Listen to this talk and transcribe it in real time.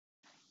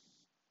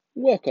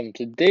Welcome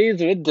to Days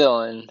with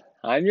Dylan.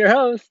 I'm your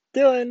host,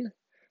 Dylan.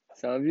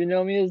 Some of you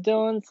know me as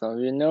Dylan, some of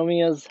you know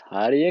me as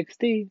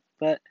HotieXT,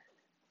 but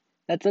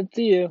that's up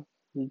to you.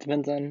 It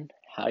depends on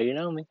how you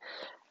know me.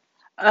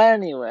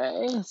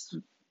 Anyways,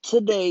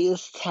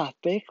 today's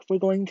topic, we're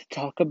going to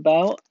talk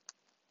about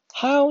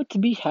how to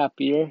be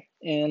happier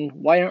and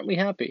why aren't we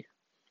happy.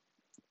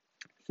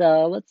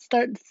 So let's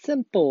start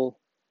simple.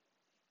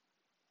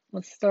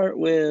 Let's start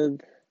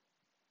with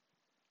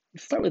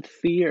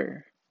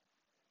fear.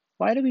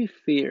 Why do we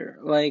fear?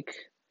 Like,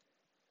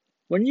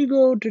 when you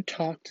go to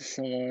talk to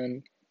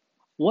someone,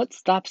 what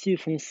stops you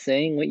from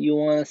saying what you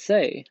want to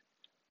say?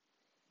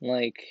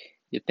 Like,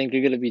 you think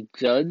you're gonna be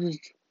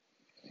judged?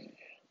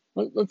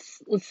 Let's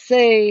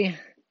say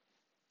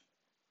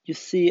you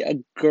see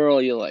a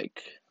girl you like.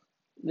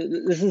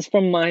 This is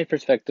from my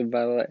perspective,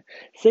 by the way.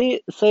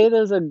 Say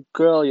there's a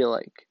girl you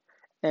like,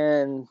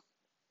 and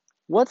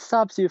what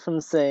stops you from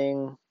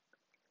saying?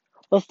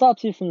 What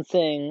stops you from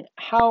saying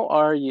how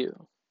are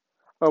you?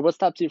 Or what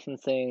stops you from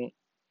saying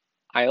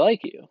I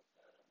like you?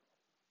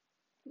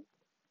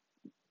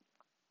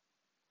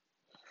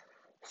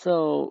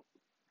 So,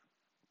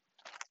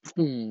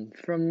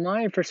 from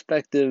my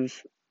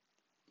perspective,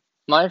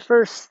 my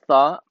first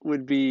thought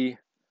would be,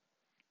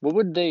 what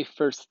would they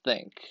first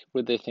think?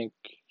 Would they think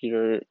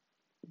you're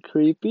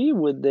creepy?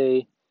 Would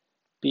they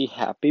be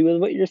happy with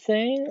what you're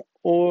saying?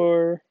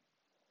 Or,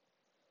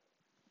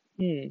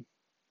 hmm.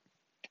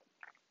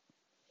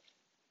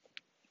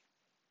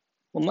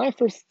 Well, my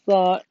first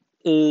thought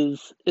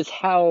is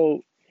how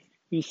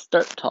you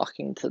start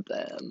talking to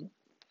them.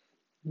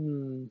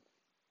 Hmm.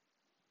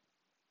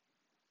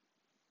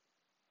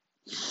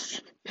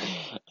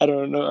 I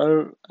don't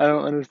know. I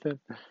don't understand.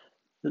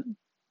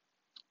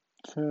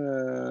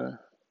 Uh,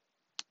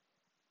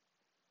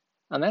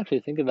 I'm actually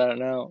thinking about it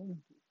now.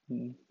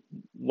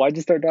 Why'd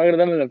you start talking to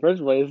them in the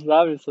first place?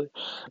 Obviously.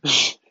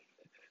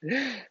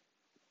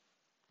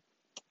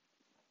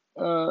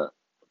 uh,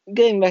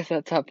 Getting back to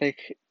that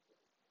topic,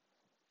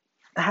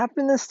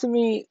 happiness to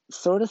me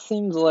sort of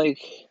seems like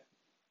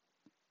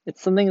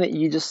it's something that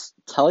you just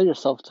tell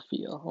yourself to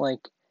feel.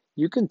 Like,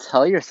 you can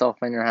tell yourself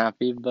when you're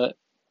happy, but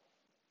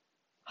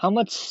how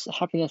much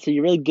happiness are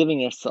you really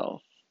giving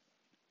yourself?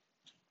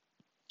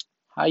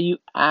 How you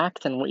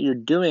act and what you're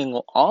doing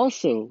will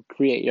also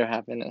create your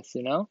happiness,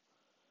 you know?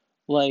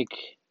 Like,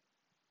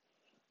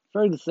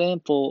 for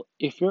example,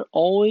 if you're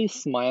always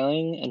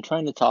smiling and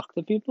trying to talk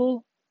to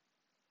people,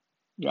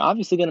 you're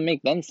obviously going to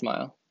make them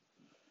smile.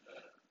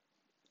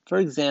 For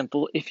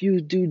example, if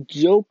you do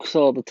jokes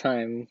all the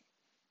time,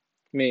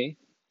 me,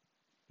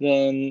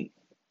 then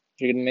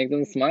you're going to make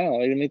them smile,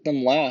 you're going to make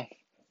them laugh.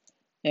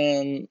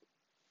 And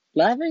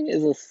laughing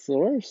is a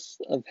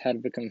source of how to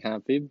become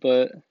happy,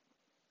 but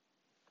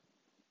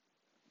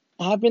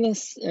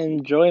happiness and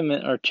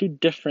enjoyment are two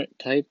different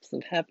types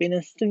of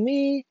happiness to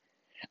me.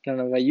 I don't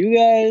know about you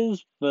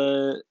guys,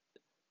 but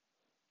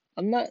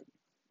I'm not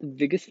the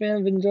biggest fan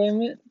of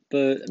enjoyment,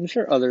 but I'm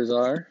sure others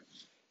are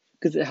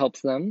because it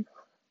helps them.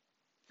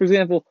 For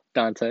example,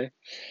 Dante,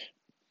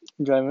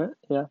 enjoyment,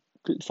 yeah.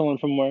 Someone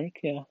from work,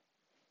 yeah.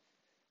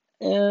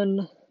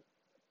 And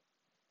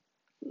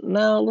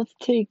now let's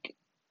take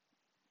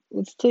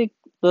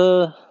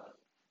the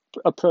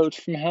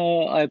approach from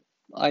how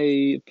I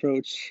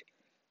approach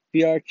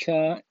VR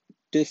chat,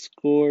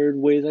 Discord,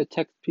 ways I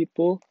text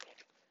people.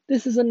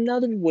 This is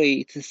another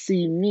way to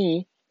see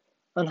me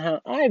on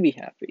how I be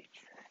happy.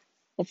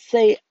 Let's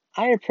say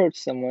I approach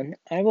someone,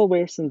 I will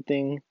wear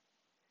something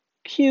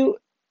cute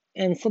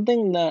and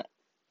something that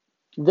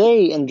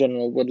they in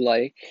general would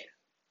like.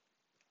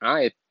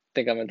 I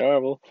think I'm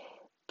adorable,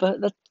 but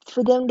that's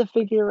for them to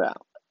figure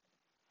out.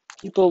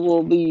 People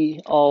will be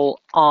all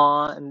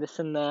awe and this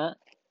and that,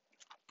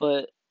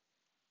 but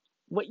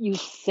what you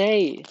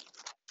say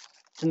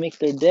to make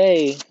their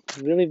day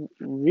really,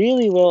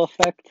 really will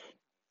affect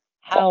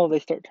how they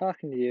start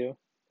talking to you.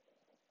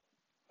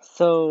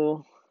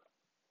 So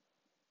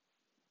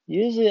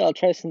usually I'll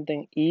try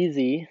something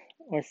easy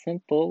or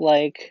simple,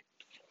 like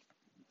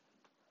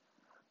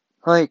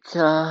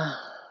on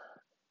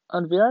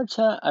VR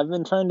chat. I've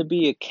been trying to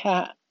be a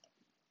cat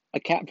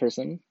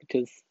person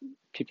because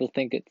people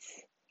think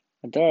it's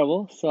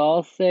adorable. So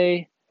I'll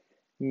say,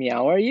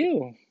 "Meow, are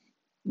you?"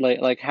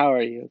 Like how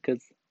are you?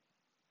 Because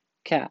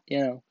cat, you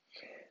know.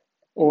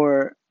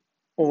 Or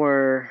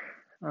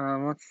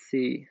let's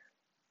see.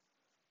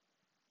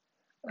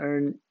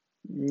 Or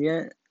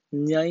yeah,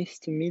 nice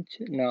to meet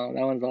you. No,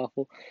 that one's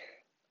awful.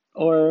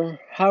 Or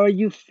how are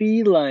you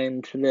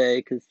feline today?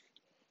 Because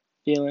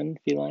feline.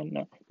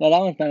 No, that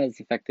one's not as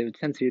effective. It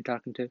depends who you're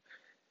talking to.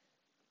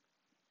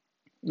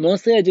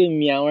 Mostly I do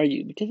meow are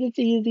you because it's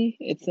easy,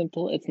 it's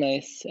simple, it's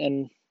nice,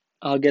 and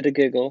I'll get a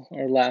giggle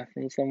or laugh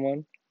from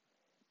someone.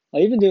 I'll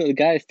even do it with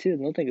guys too,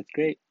 and they'll think it's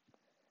great.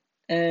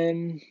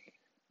 And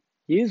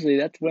usually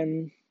that's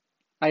when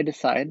I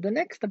decide the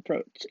next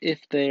approach.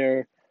 If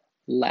they're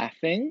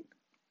laughing,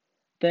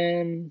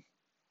 then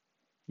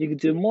you could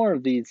do more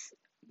of these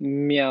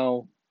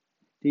meow,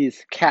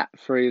 these cat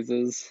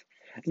phrases.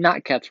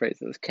 Not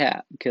catchphrases,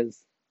 cat, because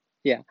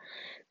yeah.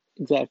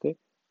 exactly.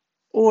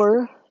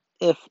 Or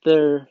if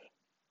they're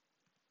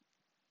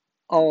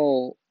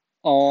all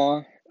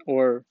awe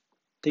or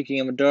thinking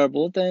I'm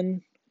adorable,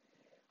 then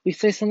we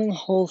say something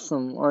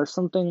wholesome or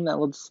something that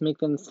will just make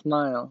them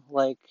smile.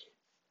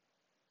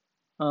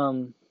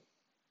 Um,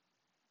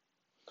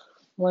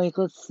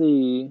 let's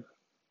see.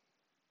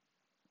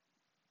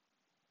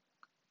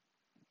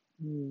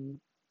 Hmm.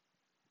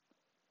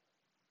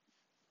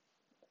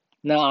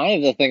 Now I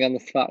have to think on the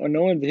spot. When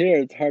no one's here,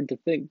 it's hard to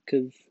think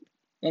because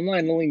my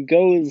mind only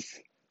goes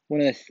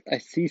when I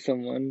see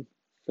someone.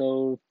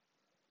 So,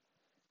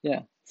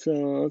 yeah. So,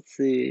 let's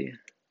see.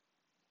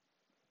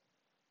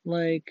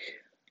 Like,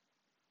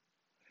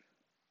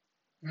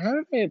 how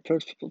did I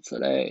approach people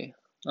today?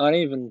 I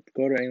didn't even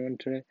go to anyone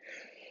today.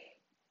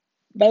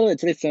 By the way,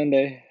 today's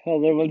Sunday.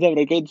 Hope everyone's having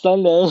a great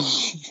Sunday.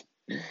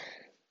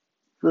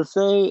 So,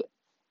 say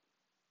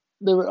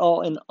they were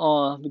all in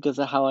awe because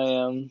of how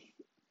I am.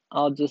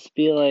 I'll just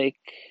be like,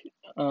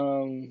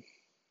 um,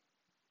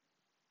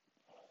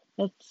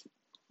 that's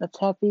that's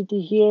happy to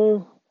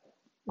hear.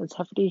 That's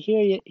happy to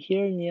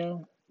hear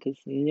Nya, because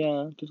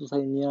Nya, people say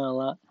Nya a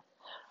lot.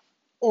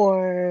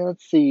 Or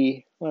let's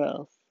see, what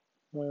else?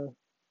 Uh,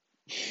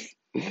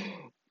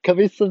 cut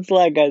me some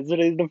slack, guys.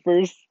 Today's the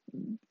first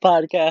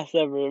podcast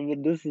ever, but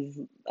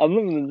I'm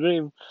living the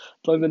dream.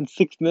 It's only been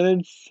 6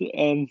 minutes,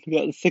 and we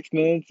got 6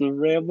 minutes of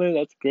rambling.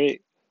 That's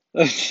great.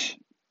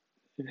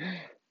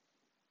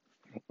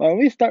 Why don't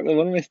we start with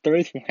one of my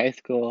stories from high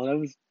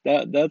school?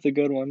 That's a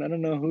good one. I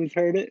don't know who's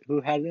heard it, who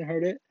hasn't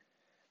heard it,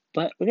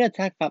 but we're gonna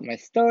talk about my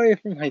story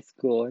from high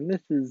school, and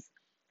this is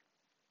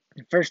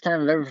the first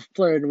time I've ever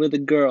flirted with a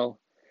girl.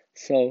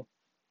 So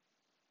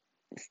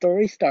the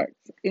story starts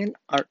in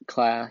art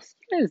class.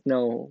 You guys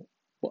know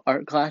what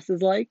art class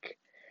is like.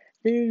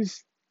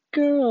 There's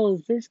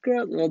there's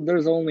girls. Well,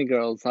 there's only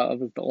girls. I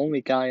was the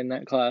only guy in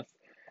that class,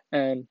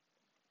 and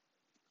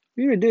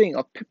we were doing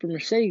a paper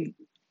mache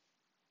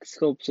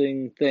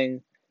sculpting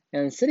thing,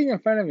 and sitting in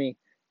front of me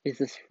is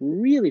this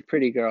really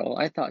pretty girl.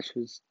 I thought she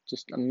was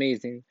just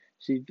amazing.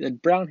 She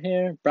had brown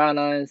hair, brown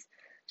eyes.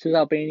 She was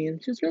Albanian.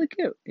 She was really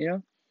cute,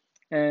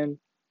 and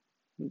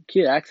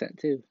cute accent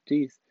too.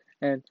 Jeez.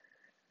 And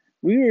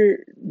we were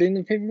doing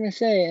the paper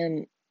mache,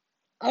 and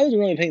I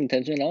wasn't really paying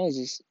attention. I was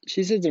just.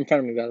 She sits in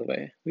front of me, by the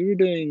way. We were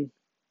doing.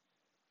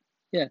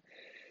 Yeah,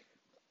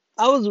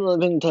 I wasn't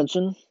really paying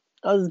attention.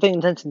 I was paying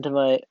attention to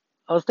my.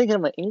 I was thinking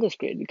of my English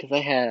grade because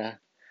I had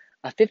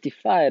a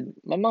 55.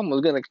 My mom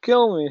was gonna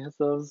kill me,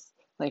 so I was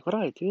like, "What do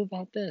I do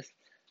about this?"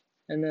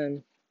 And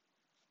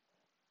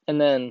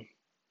then,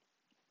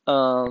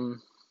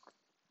 um,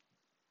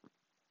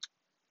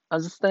 I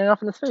was just staring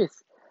off in his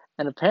face,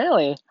 and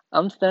apparently,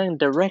 I'm staring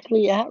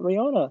directly at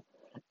Riona,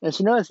 and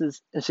she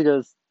notices, and she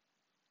goes,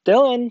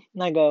 "Dylan,"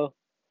 and I go,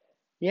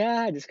 "Yeah."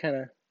 I just kind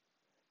of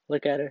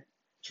look at her.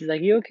 She's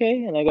like, "You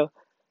okay?" And I go,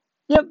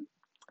 "Yep,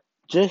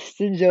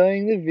 just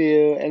enjoying the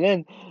view." And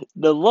then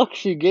the look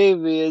she gave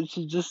me, and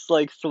she just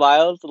like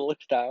smiles and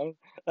looks down.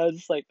 I was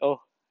just like, "Oh,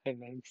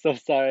 I'm so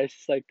sorry."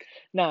 She's like,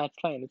 "Nah, it's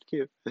fine. It's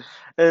cute."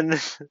 And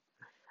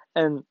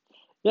and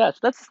yeah, so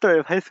that's the story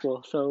of high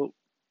school. So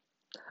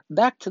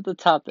back to the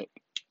topic: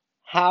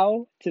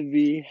 how to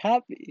be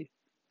happy.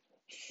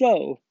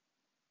 So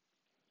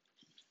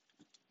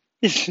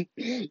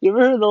you ever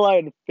heard the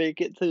line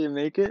 "fake it till you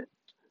make it"?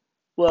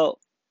 Well,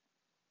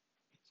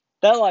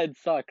 that line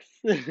sucks.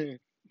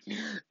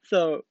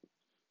 So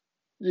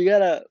you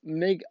gotta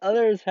make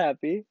others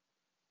happy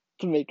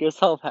to make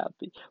yourself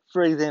happy.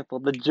 For example,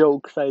 the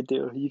jokes I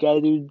do. You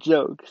gotta do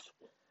jokes.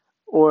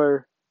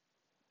 Or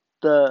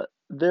the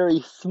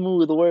very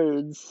smooth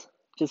words,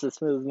 just as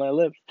smooth as my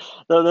lips.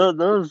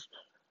 Those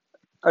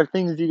are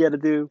things you gotta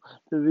do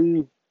to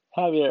be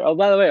happier. Oh,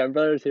 by the way, my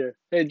brother's here.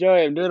 Hey,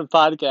 Joey, I'm doing a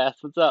podcast.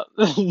 What's up?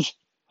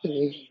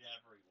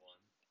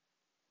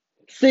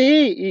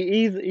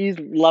 See, he's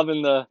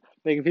loving the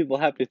making people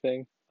happy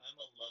thing.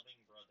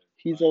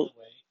 He's a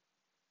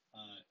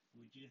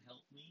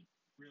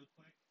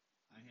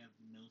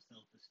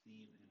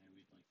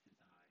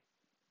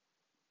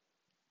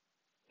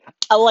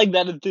I like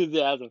that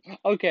enthusiasm.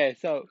 Okay,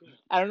 so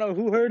I don't know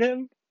who heard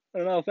him. I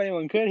don't know if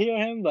anyone could hear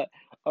him, but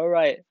all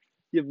right.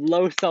 You have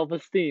low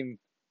self-esteem.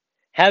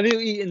 Have you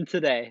eaten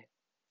today?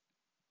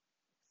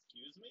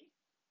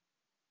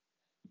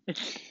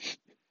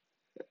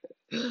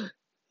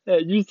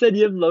 You said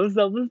you have low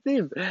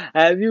self-esteem.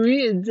 Have you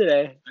eaten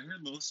today?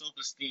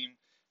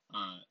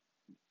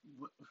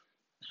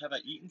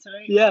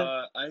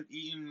 Yeah.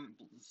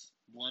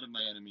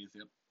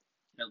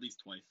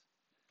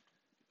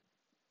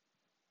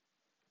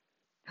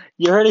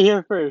 You heard it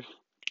here first.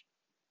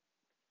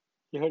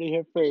 You heard it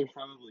here first.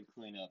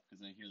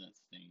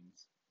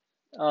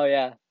 Oh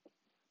yeah.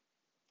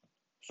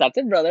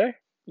 Something, brother.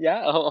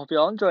 Yeah, I hope you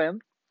all enjoy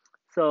him.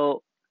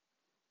 So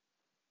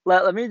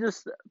let me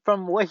just,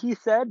 from what he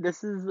said,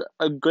 this is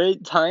a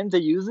great time to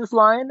use this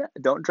line.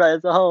 Don't try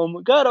this at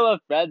home. Go to a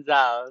friend's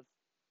house.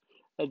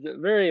 That's a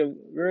very,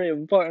 very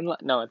important line.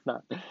 No, it's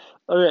not.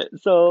 Okay,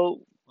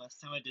 so.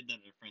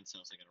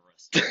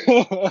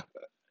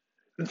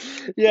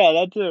 Yeah,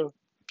 that too.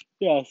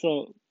 Yeah,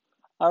 so,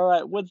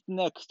 alright, what's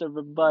next,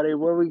 everybody?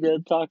 What are we gonna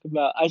talk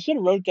about? I should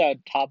have wrote down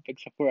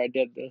topics before I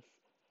did this.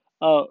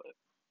 Oh,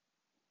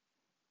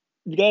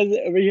 you guys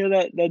ever hear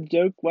that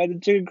joke? Why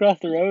did chicken cross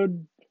the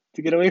road?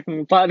 To get away from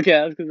the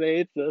podcast because they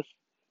hates us.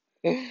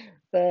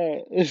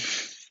 I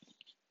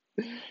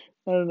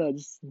don't know,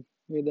 just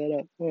made that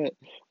up. Alright.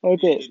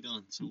 Okay.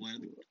 Done. So why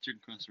did the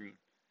chicken cross the road?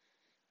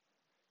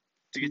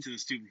 To get to the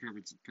stupid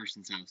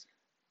person's house.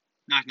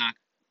 Knock knock.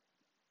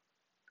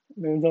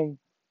 No one's home.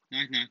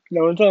 Knock knock.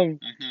 No one's home.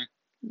 Knock knock.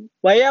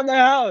 Why you at my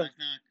house? Knock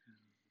knock.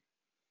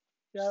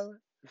 Yeah.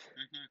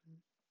 Knock knock.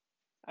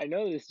 I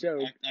know this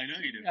joke. I know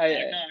you do. Knock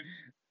knock.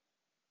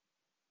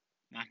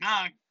 Knock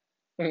knock.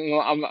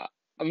 Well,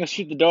 I'm gonna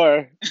shoot the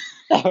door.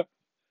 That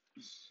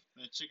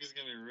chicken's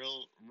gonna be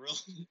real.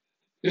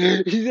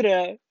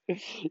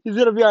 He's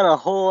gonna be on a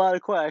whole lot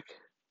of quack.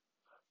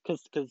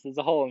 Cause there's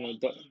a hole in the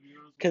door.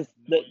 Cause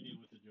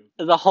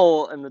there's a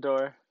hole in the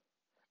door.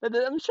 But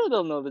I'm sure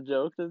they'll know the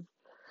joke. There's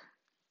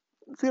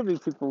gonna be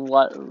people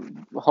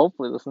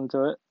hopefully listen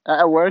to it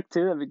at work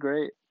too. That'd be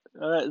great.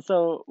 All right.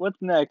 So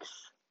what's next?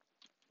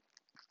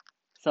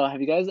 So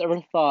have you guys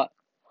ever thought,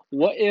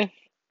 what if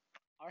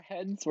our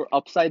heads were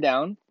upside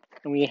down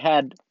and we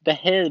had the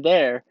hair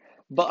there,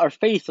 but our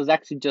face was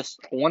actually just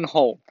one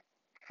hole?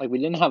 Like we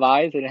didn't have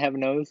eyes, we didn't have a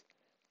nose,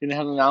 we didn't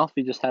have a mouth,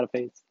 we just had a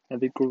face. That'd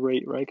be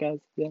great, right, guys?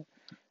 Yeah.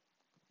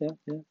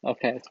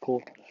 Okay, it's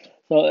cool.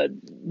 So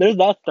there's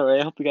that story.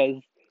 I hope you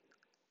guys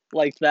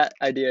like that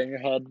idea in your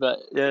head. But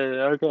yeah,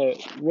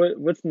 okay.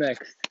 What's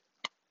next?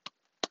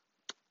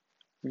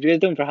 What you guys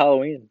doing for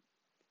Halloween?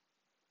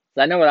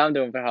 'Cause I know what I'm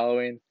doing for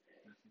Halloween.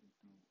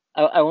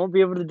 I won't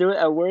be able to do it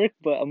at work,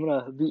 but I'm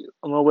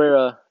gonna wear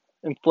a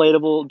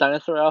inflatable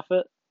dinosaur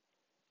outfit.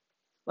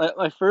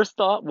 My first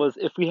thought was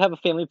if we have a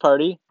family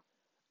party,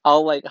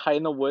 I'll like hide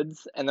in the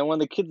woods, and then when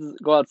the kids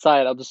go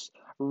outside, I'll just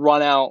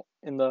run out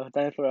in the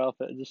dinosaur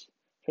outfit and just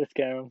try to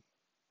scare them.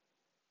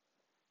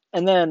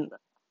 And then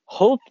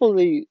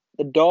hopefully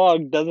the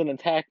dog doesn't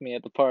attack me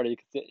at the party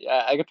because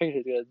I can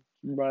picture it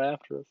run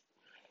after us,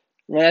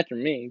 run after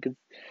me because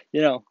you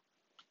know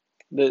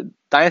the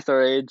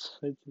dinosaur age.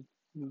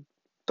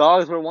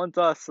 Dogs were once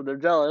us, so they're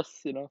jealous.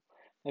 Okay,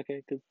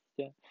 because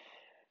yeah.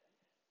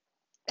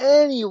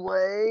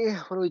 Anyway,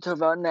 what do we talk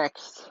about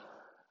next?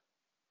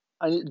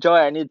 Joy,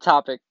 I need a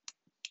topic.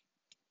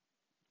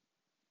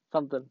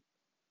 Something.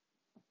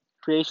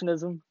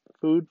 Creationism,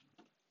 food,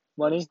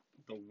 money.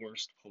 The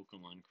worst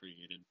Pokemon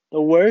created.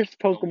 The worst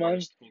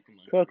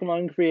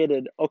Pokemon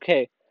created.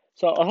 Okay,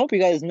 so I hope you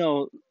guys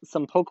know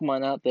some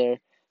Pokemon out there.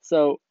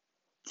 So,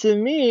 to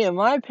me, in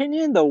my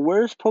opinion, the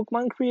worst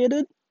Pokemon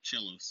created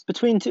Shellos.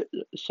 Between two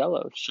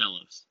Shellos.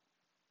 Shellos.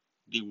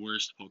 The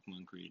worst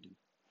Pokemon created.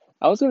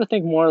 I was gonna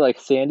think more like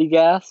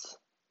Sandygast.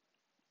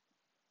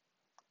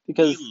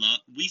 Because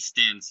we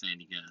stand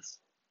Sandygast.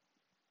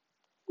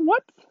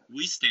 What?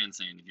 We stand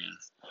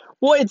Sandygast.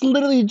 Well, it's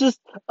literally just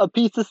a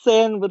piece of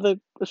sand with a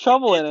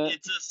shovel in it.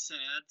 It's a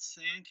sad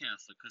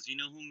sandcastle because you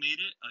know who made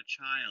it? A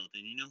child,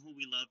 and you know who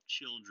we love?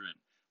 Children.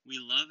 We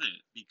love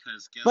it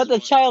because But the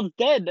child's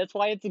dead. That's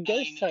why it's a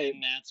ghost type.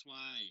 And that's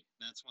why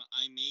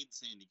I made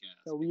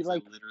Sandygast. So I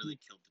literally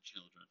killed the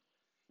children.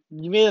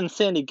 You made him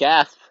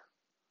Sandygast.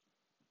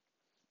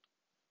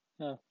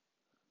 Yeah.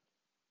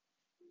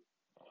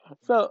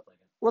 So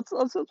let's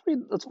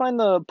find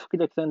the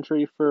Pokédex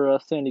entry for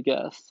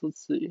Sandygast.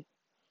 Let's see.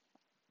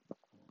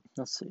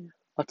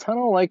 A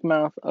tunnel-like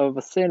mouth of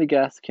a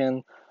Sandygast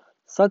can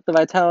suck the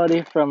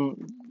vitality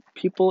from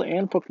people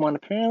and Pokemon.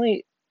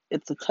 Apparently,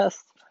 it's a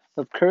test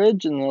of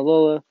courage in the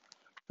Alola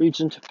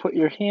region to put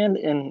your hand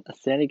in a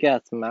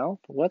Sandygast's mouth.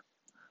 What?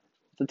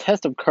 It's a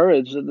test of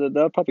courage.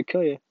 That'll probably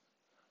kill you.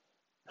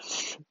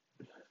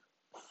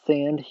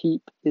 Sand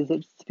heap is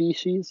it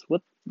species?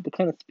 What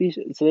kind of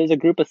species? So there's a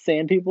group of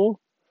sand people?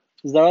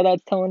 Is that what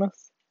that's telling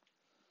us?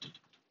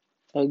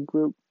 A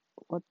group.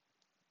 What?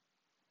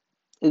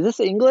 Is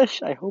this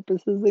English? I hope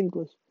this is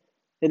English.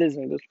 It is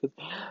English.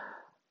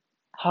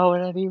 How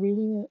would I be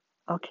reading it?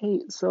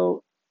 Okay,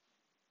 so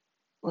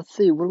let's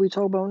see. What do we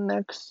talk about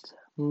next?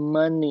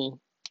 Money.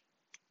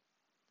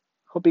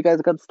 Hope you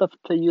guys got stuff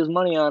to use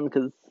money on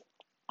because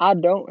I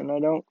don't, and I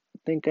don't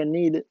think I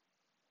need it.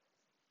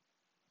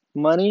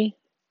 Money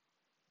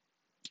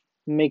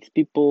makes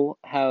people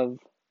have.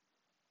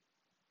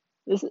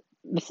 This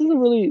is a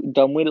really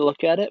dumb way to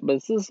look at it, but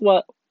this is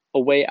a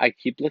way I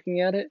keep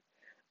looking at it.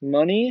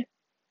 Money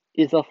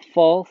is a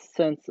false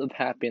sense of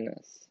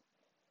happiness.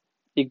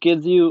 It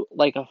gives you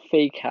like a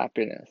fake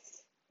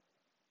happiness.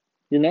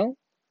 You know?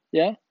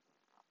 Yeah?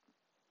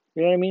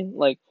 You know what I mean?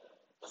 Like,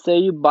 say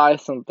you buy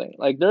something.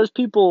 Like, there's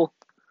people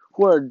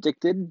who are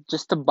addicted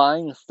just to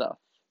buying stuff.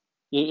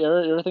 You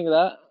ever think of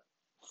that?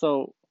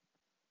 So,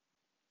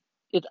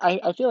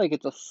 I feel like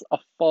it's a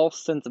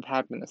false sense of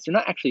happiness. You're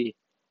not actually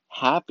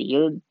happy.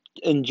 You're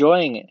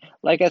enjoying it.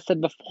 Like I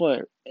said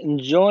before,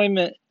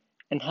 enjoyment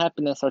and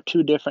happiness are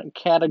two different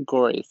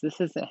categories. This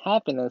isn't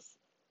happiness.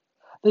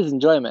 This is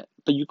enjoyment,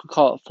 but you could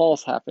call it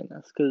false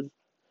happiness because,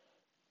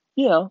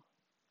 you know,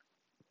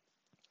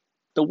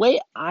 the way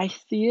I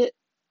see it,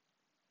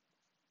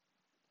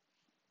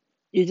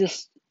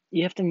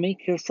 you have to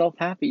make yourself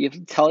happy. You have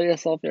to tell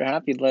yourself you're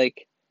happy.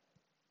 Like,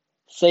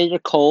 say you're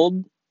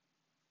cold,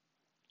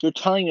 you're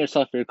telling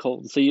yourself you're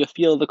cold, so you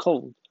feel the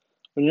cold.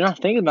 When you're not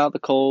thinking about the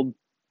cold,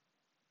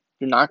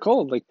 you're not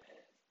cold. Like,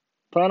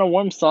 put on a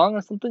warm song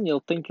or something,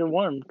 you'll think you're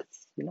warm.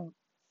 'Cause,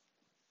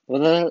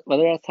 whether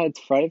outside's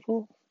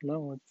frightful,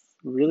 no, it's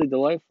really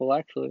delightful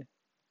actually.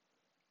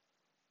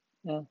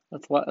 Yeah,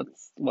 that's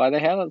why they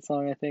have that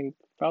song. I think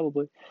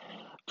probably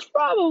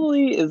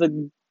is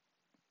a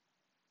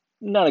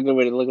not a good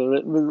way to look at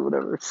it, but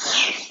whatever.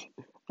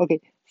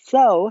 Okay,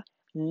 so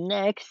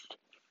next,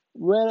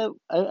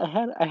 I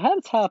had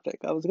a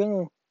topic. I was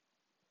gonna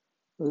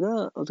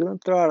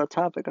throw out a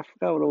topic. I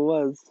forgot what it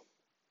was.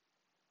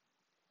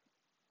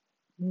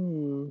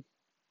 Hmm.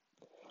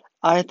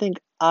 I think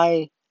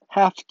I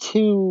have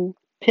to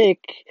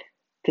pick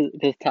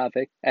this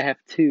topic. I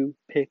have to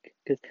pick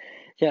because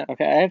yeah.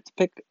 Okay, I have to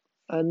pick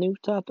a new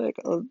topic.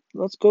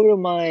 Let's go to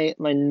my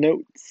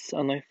notes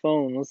on my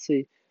phone. Let's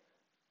see.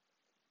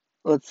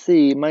 Let's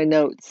see my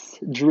notes.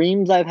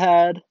 Dreams I've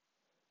had,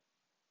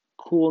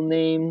 cool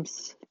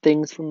names,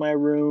 things from my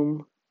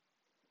room,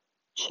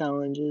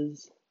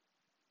 challenges.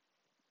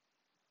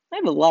 I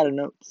have a lot of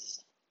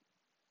notes.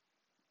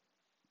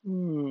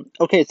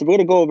 Okay, so we're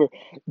gonna go over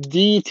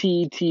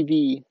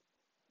DTTV.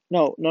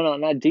 No, no, no,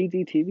 not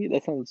DDTV.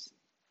 That sounds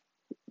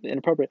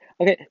inappropriate.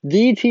 Okay,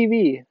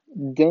 DTV.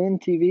 Dylan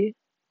TV.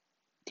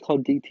 It's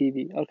called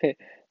DTV. Okay,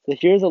 so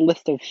here's a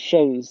list of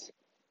shows.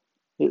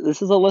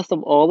 This is a list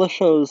of all the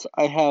shows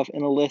I have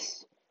in a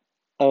list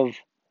of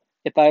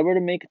if I were to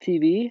make a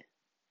TV,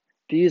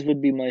 these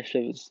would be my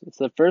shows. It's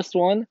the first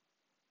one,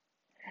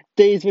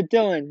 Days with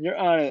Dylan. You're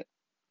on it.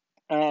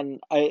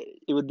 And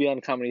it would be on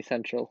Comedy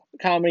Central,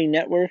 Comedy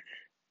Network,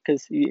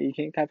 because you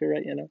can't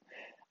copyright,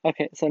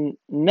 Okay, so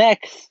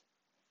next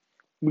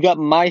we got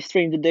My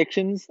Strange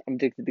Addictions. I'm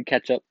addicted to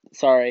ketchup.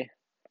 Sorry,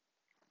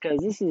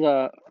 because this is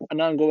an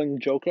ongoing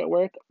joke at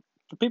work.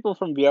 For people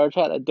from VR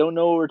chat that don't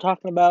know what we're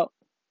talking about,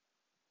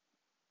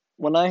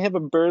 when I have a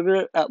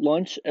burger at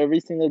lunch every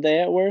single day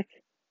at work,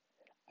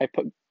 I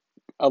put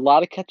a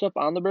lot of ketchup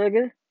on the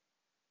burger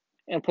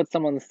and put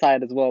some on the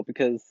side as well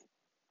because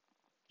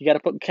you got to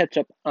put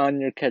ketchup on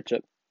your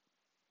ketchup.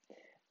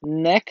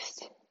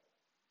 Next,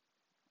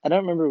 I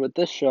don't remember what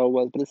this show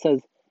was, but it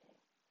says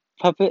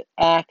Puppet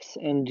Acts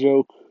and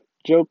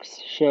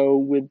Jokes Show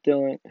with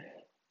Dylan.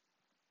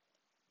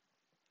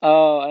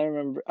 Oh, I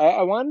remember.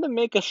 I wanted to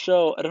make a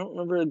show. I don't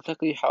remember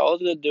exactly how I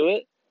was gonna do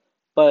it,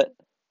 but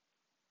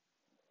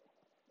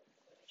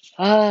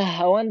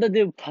I wanted to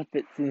do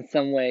puppets in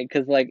some way,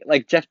 cause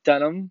like Jeff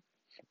Dunham,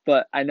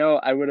 but I know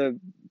I would have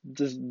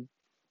just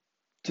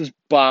just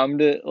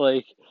bombed it.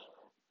 Like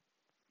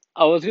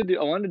I wanted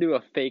to do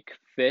a fake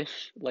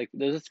fish. Like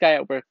there's this guy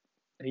at work.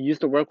 He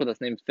used to work with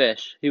us named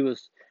Fish. He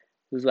was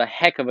a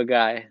heck of a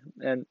guy,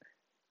 and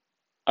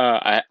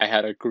I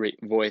had a great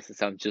voice. It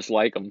sounds just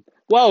like him.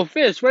 Whoa,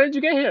 Fish, where did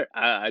you get here?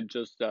 I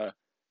just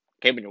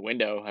came in your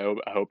window.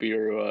 I hope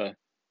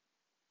you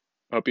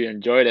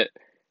enjoyed it.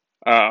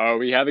 Are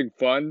we having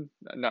fun?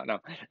 No, no.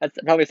 That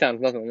probably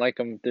sounds nothing like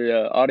him through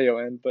the audio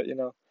end, but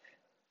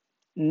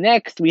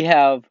Next we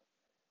have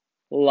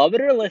Love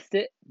It or List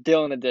It,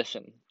 Dylan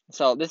Edition.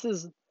 So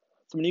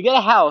when you get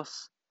a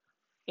house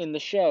in the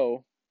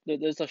show,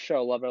 there's a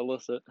show, Love It or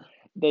List It.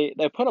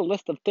 They put a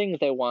list of things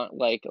they want,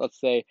 like let's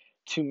say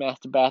 2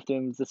 master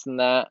bathrooms, this and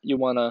that. You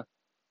want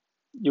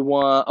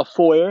a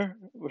foyer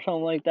or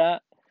something like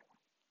that.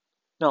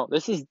 No,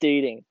 this is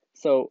dating.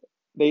 So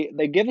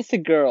they give us a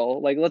girl,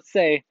 like let's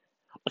say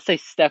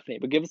Stephanie,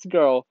 but give us a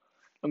girl,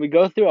 and we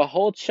go through a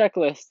whole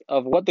checklist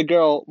of what the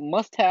girl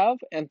must have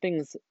and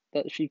things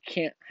that she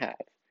can't have.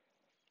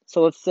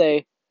 So let's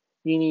say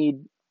you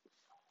need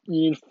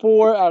you need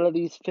 4 out of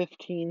these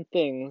 15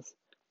 things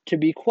to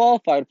be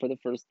qualified for the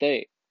first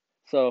date.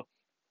 So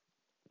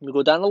we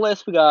go down the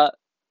list. We got,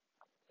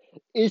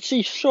 is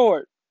she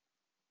short?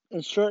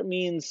 And short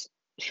means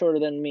shorter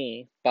than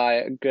me by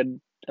a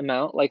good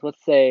amount. Like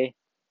let's say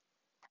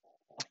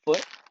a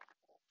foot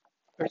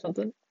or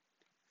something.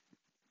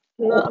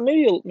 No,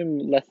 maybe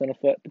less than a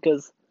foot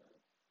because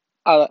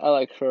I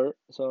like short.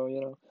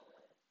 So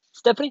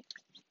Stephanie?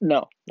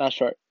 No, not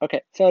short.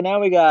 Okay, so now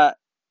we got,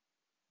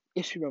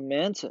 is she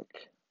romantic?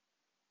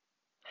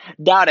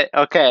 Got it.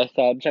 Okay,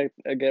 so I'll get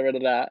rid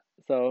of that.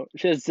 So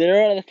she has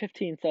 0 out of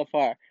 15 so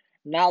far.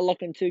 Not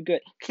looking too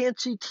good. Can't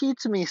she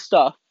teach me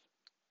stuff?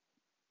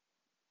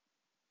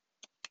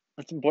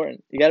 That's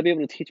important. You gotta be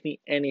able to teach me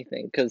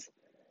anything, because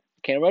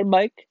can't ride a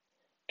bike,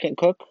 can't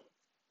cook,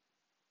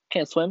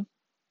 can't swim,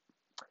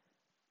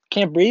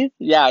 can't breathe.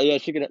 Yeah,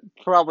 she could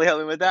probably help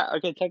me with that.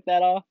 Okay, check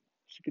that off.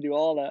 She could do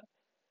all that.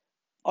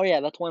 Oh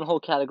yeah, that's one whole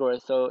category.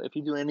 So if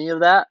you do any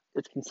of that,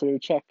 it's considered a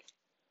check.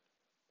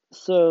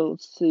 So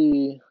let's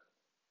see.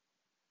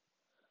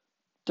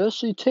 Does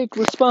she take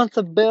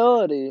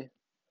responsibility?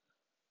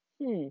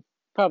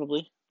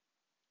 Probably.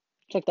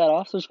 Check that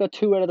off. So she's got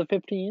 2 out of the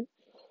 15.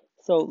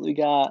 So we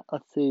got,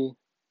 let's see.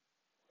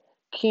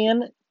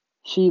 Can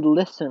she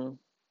listen?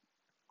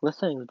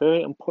 Listening is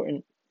very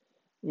important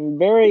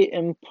Very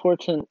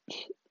important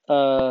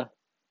uh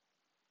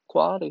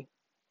quality,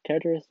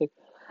 characteristic.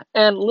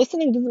 And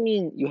listening doesn't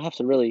mean you have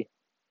to really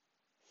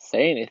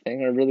say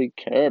anything or really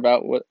care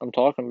about what I'm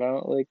talking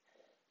about. Like,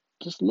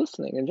 just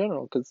listening in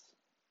general, because,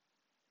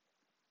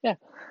 yeah.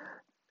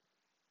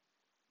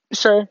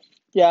 Sure,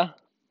 yeah.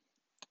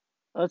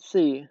 Let's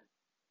see.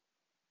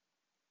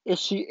 Is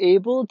she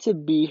able to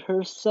be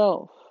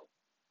herself?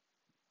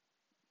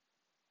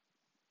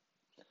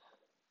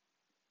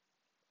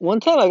 One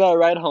time I got a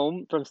ride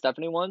home from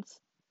Stephanie once.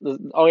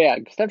 Oh, yeah,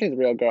 Stephanie's a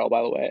real girl,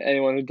 by the way.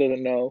 Anyone who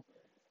doesn't know.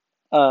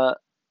 Uh,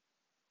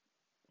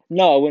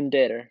 no, I wouldn't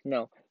date her.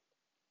 No.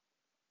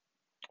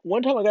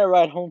 One time I got a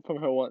ride home from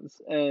her once,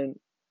 and,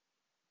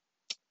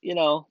 you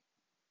know,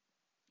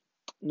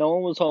 no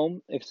one was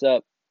home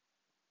except.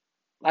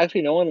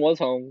 Actually, no one was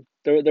home.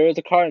 There was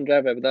a car in the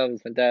driveway, but that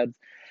was my dad's.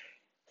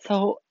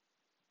 So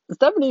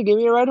Stephanie gave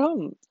me a ride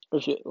home.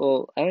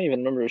 Well, I don't even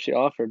remember if she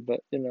offered,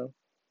 but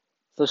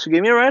So she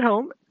gave me a ride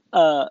home.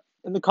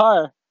 In the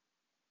car.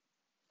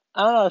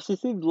 I don't know. She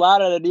seemed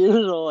louder than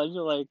usual. And she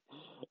like,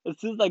 as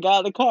soon as I got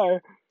in the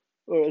car,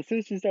 or as soon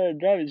as she started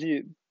driving,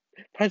 she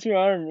punched my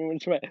arm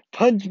and she went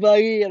punch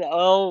buggy, and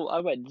oh, I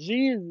went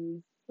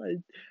Jesus. Like,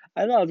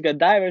 I thought I was gonna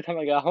die every time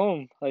I got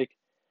home. Like,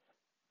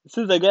 as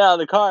soon as I get out of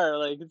the car,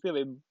 like it's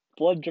gonna be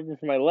blood dripping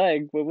from my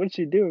leg. But what'd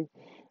she do?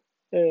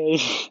 Uh,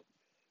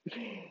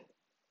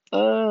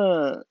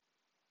 uh,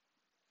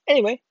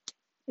 anyway,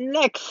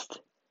 next.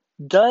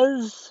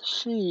 Does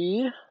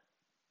she?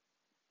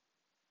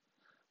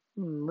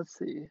 Let's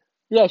see.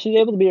 Yeah, she's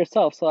able to be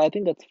herself, so I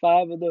think that's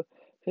 5 of the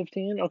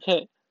 15.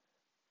 Okay,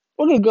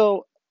 we're gonna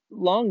go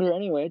longer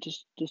anyway,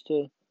 just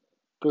to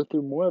go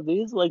through more of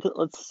these. Like,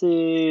 let's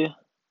see.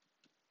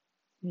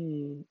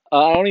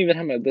 I don't even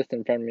have my list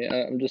in front of me.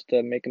 I'm just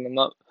making them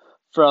up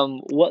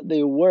from what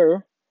they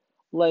were.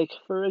 Like,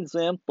 for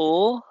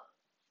example,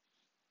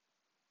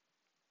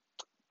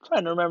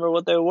 trying to remember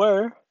what they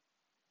were.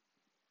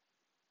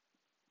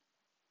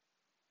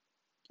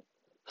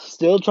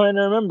 Still trying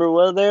to remember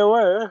what they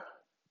were.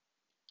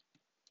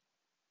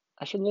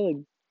 I should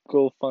really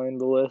go find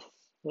the list,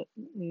 but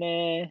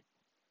nah.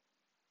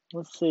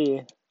 Let's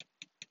see.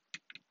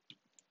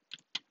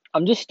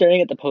 I'm just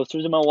staring at the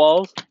posters in my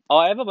walls. Oh,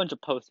 I have a bunch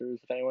of posters,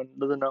 if anyone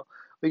doesn't know.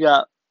 We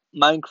got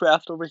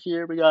Minecraft over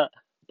here. We got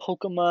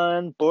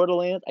Pokemon,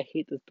 Borderlands. I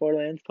hate this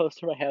Borderlands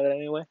poster. I have it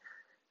anyway.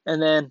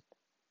 And then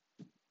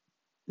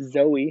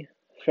Zoe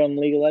from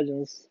League of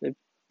Legends.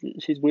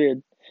 She's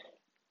weird.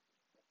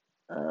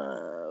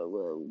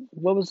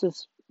 What was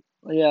this?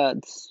 Yeah,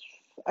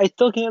 I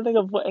still can't think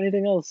of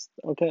anything else.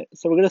 Okay,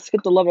 so we're gonna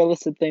skip the lover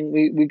listed thing.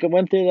 We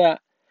went through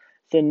that.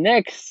 So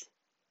next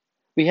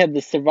we have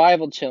the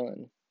survival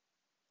chillin'.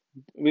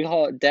 We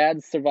call it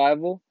Dad's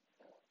Survival.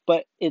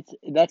 But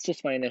that's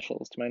just my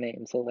initials to my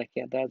name. So like,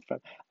 yeah, that's from.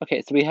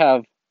 Okay, so we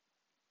have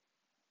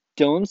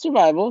Dylan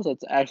Survival. So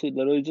it's actually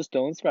literally just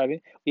Dylan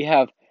surviving. We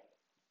have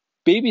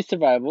Baby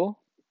Survival.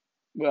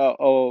 Well,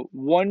 a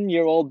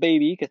 1-year-old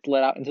baby gets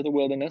let out into the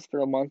wilderness for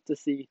a month to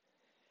see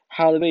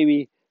how the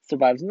baby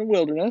survives in the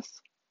wilderness.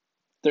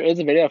 There is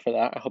a video for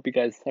that. I hope you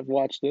guys have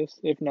watched this.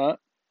 If not,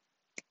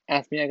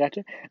 ask me. I got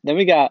you. Then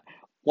we got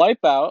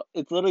Wipeout.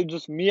 It's literally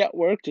just me at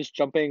work, just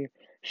jumping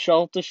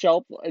shelf to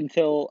shelf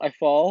until I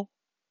fall.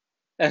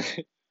 Yeah,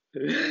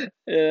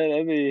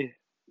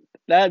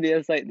 that'd be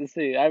a sight to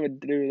see. I would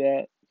do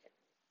that.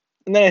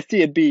 And then I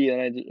see a bee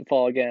and I just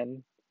fall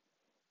again.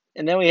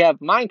 And then we have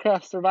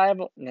Minecraft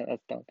Survival. No,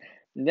 that's dumb.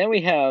 And then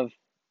we have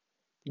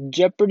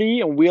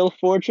Jeopardy and Wheel of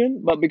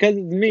Fortune. But because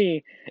it's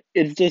me,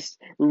 it's just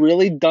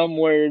really dumb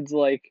words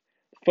like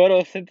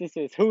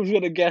photosynthesis. Who's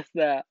gonna guess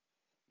that?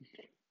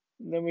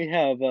 And then we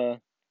have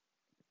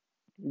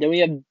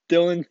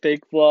Dylan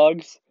fake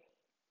vlogs,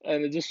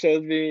 and it just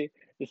shows me.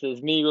 This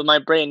is me with my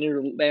brand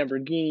new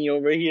Lamborghini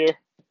over here.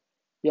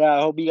 Yeah,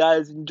 I hope you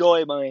guys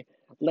enjoy my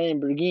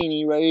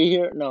Lamborghini right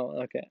here. No,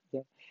 okay.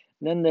 So,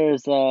 then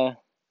there's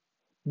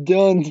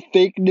Dylan's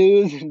fake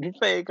news and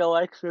fake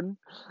election.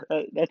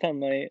 That's on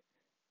my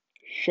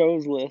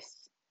shows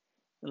list.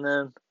 And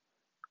then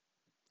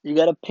you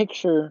got to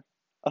picture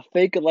a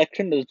fake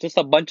election. There's just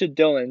a bunch of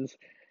Dylans,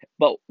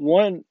 but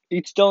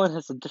each Dylan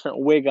has a different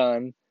wig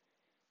on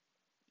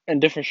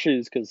and different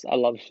shoes because I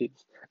love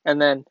shoes.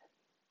 And then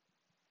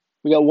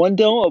we got one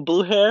Dylan with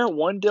blue hair,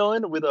 one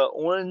Dylan with a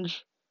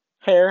orange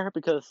hair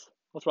because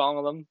what's wrong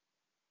with them?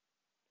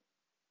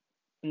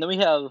 And then we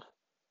have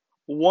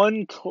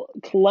one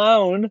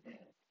clown,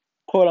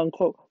 quote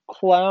unquote,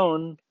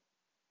 clown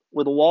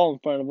with a wall in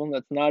front of him.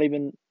 That's not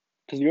even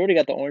because we already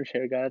got the orange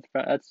hair guy.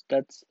 That's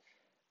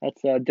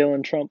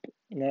Dylan Trump.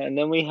 And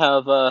then we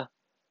have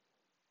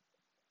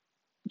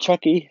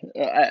Chucky.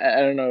 I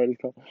don't know what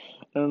it's called.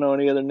 I don't know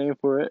any other name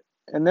for it.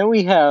 And then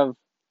we have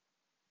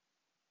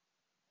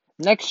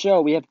next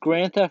show. We have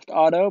Grand Theft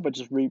Auto, but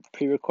just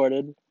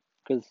pre-recorded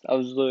because I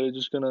was literally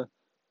just gonna.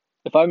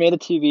 If I made a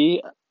TV,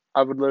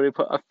 I would literally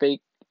put a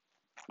fake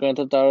Grand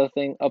Theft Auto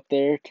thing up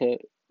there to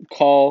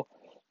call.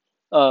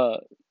 To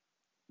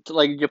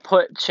like you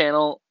put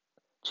channel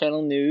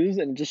news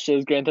and it just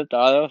shows Grand Theft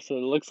Auto, so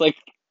it looks like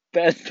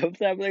bad stuff's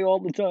happening all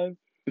the time.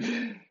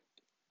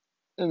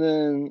 And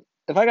then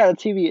if I got a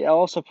TV, I'll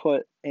also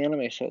put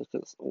anime shows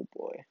because, oh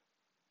boy.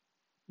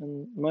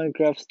 And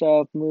Minecraft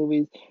stuff,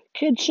 movies,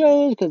 kid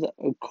shows because,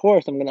 of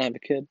course, I'm going to have a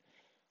kid.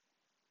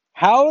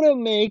 How to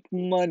make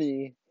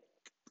money.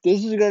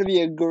 This is going to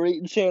be a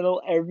great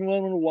channel.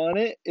 Everyone would want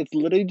it. It's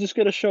literally just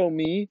going to show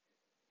me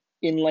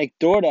in like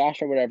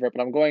DoorDash or whatever,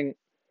 but I'm going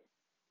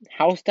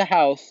house to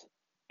house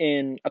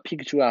in a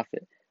Pikachu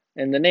outfit.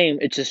 And the name,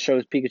 it just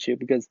shows Pikachu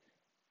because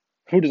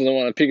who doesn't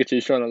want a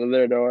Pikachu showing up at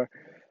their door?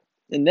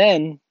 And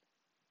then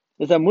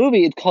there's a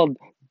movie, it's called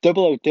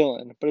Double O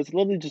Dylan, but it's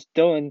literally just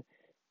Dylan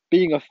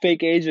being a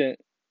fake agent.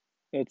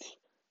 It's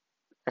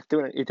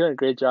you're doing a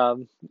great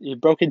job. You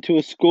broke into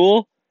a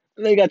school,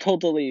 and then you got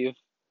told to leave.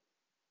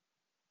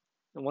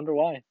 I wonder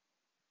why. You're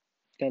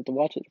gonna have to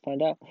watch it to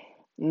find out.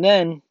 And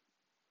then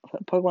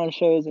Pokemon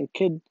shows and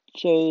kid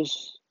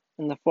shows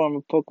in the form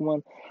of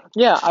Pokemon.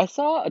 Yeah, I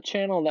saw a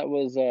channel that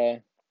was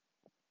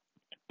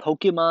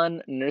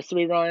Pokemon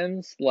nursery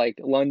rhymes, like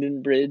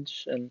London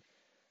Bridge and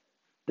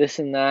this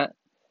and that.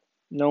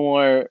 No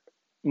more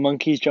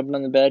monkeys jumping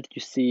on the bed.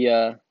 You see,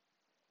 I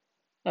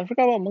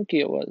forgot what monkey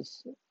it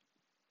was.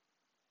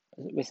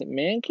 Was it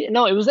Mankey?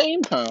 No, it was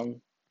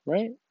Aimtown,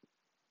 right?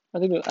 I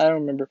think I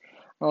don't remember.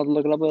 I'll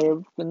look it up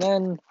later. And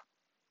then,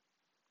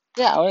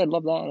 yeah, I'd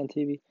love that on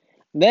TV.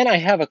 Then I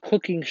have a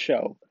cooking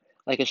show.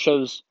 Like it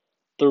shows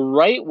the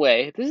right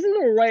way. This is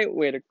the right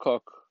way to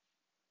cook.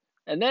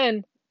 And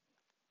then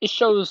it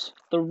shows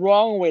the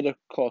wrong way to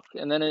cook.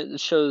 And then it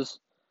shows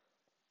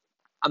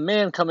a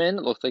man come in.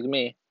 It looks like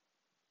me.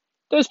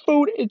 This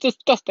food is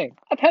disgusting.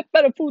 I've had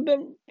better food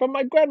than from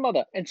my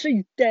grandmother, and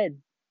she's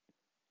dead.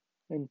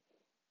 And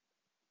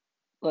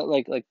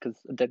because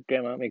a dead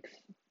grandma makes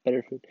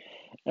better food.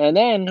 And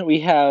then we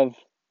have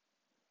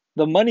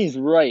The Money's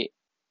Right.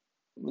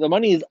 The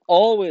Money is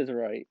Always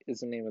Right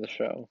is the name of the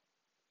show.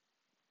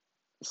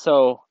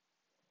 So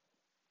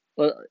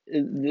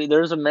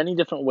there's many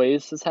different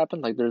ways this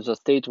happened. Like there's a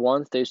stage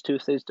 1, stage 2,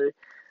 stage 3.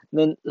 And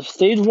then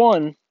stage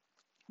 1,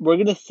 we're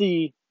gonna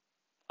see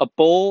a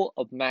bowl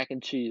of mac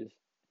and cheese.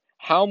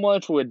 How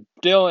much would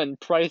Dylan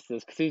price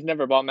this? Because he's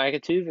never bought mac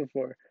and cheese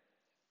before.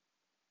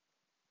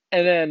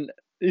 And then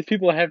these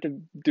people have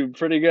to do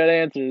pretty good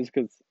answers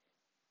because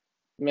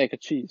mac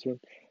and cheese, right?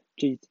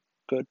 Cheese,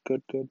 good,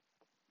 good, good.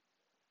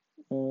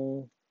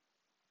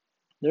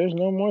 There's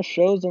no more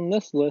shows on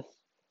this list.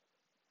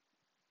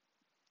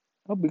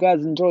 Hope you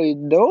guys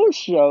enjoyed those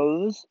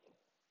shows.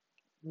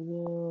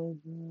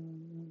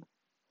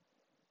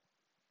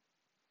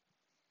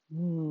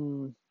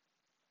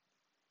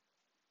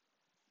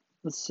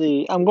 Let's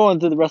see. I'm going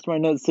through the rest of my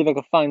notes to see if I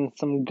can find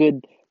some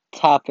good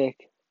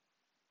topic.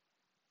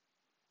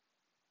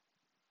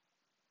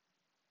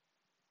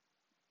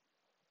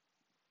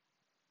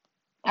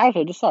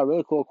 Actually, I just saw a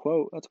really cool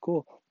quote. That's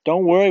cool.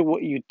 Don't worry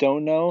what you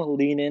don't know.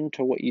 Lean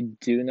into what you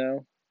do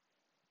know.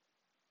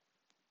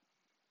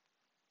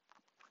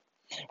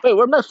 Wait,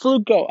 where'd my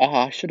flute go?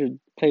 Ah, I should have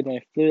played my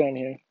flute on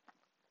here.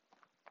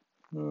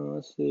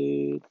 Let's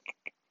see.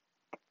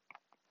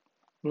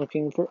 I'm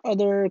looking for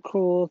other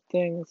cool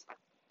things.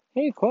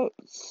 Hey,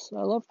 quotes.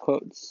 I love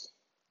quotes.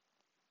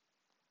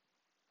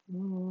 Why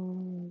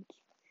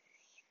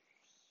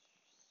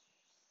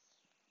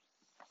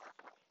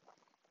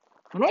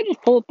don't I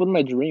just pull up one of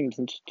my dreams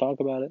and just talk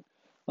about it?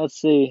 Let's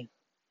see.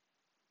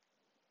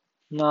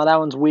 No, that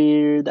one's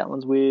weird. That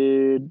one's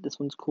weird. This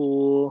one's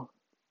cool.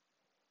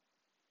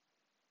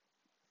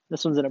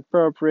 This one's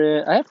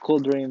inappropriate. I have cool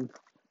dreams.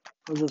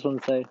 What does this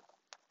one say?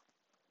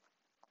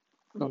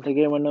 I don't think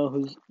anyone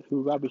knows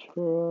who Robbie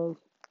Shapiro is.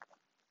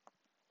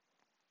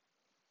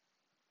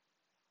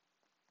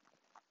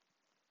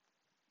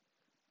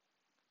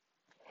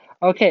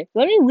 Okay,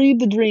 let me read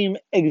the dream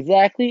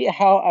exactly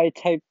how I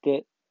typed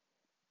it,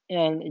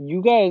 and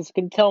you guys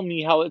can tell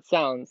me how it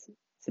sounds.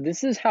 So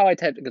this is how I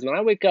typed it, because when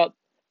I wake up,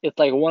 it's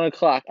like 1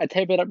 o'clock. I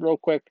type it up real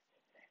quick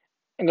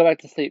and go back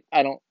to sleep.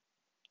 I don't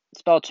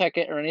spell check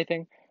it or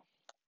anything.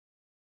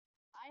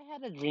 I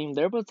had a dream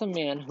there was a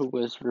man who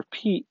was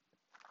repeat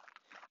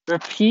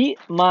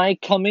my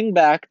coming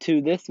back to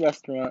this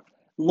restaurant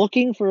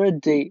looking for a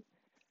date.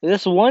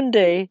 This one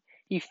day,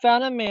 he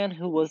found a man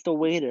who was the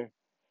waiter.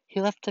 He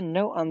left a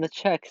note on the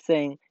check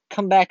saying,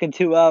 "Come back in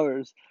 2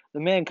 hours." The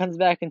man comes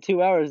back in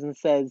 2 hours and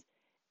says,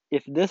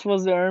 "If this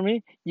was the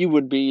army, you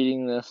would be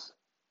eating this."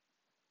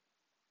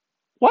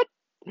 What?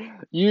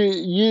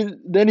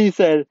 Then he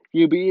said,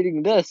 "You'll be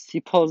eating this." He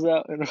pulls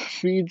out an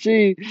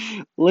RPG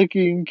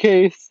looking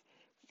case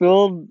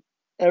filled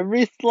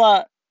every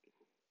slot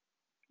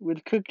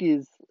with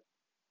cookies.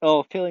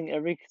 Oh, filling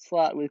every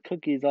slot with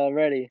cookies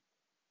already.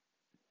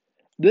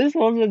 This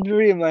was a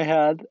dream I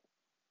had,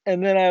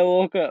 and then I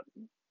woke up.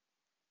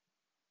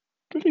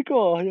 Pretty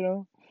cool, you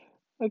know?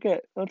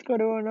 Okay, let's go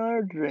to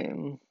another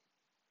dream.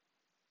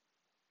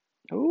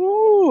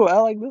 Ooh, I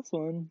like this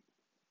one.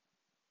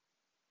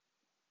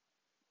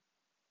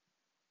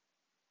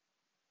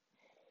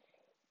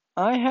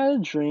 I had a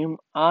dream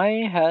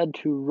I had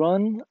to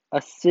run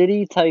a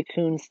city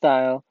tycoon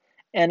style,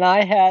 and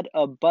I had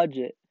a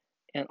budget.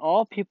 and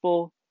all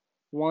people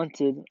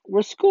wanted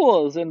were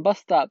schools and bus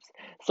stops.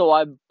 So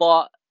I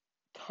bought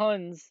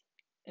tons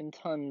and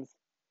tons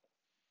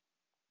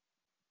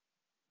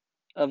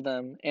of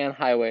them and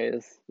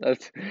highways.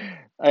 That's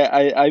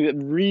I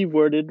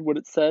reworded what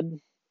it said.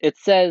 It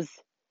says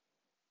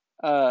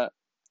uh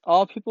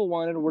all people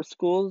wanted were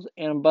schools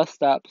and bus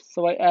stops,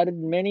 so I added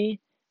many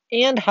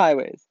and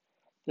highways.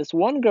 This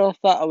one girl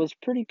thought I was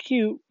pretty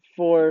cute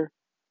for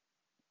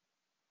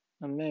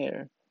a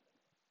mayor.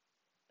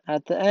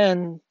 At the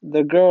end,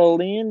 the girl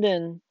leaned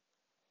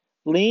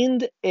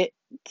it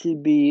to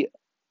be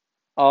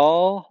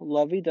all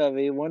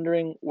lovey-dovey,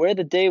 wondering where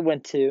the day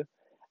went to.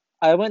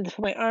 I went to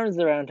put my arms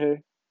around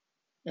her,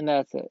 and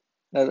that's it.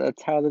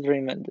 That's how the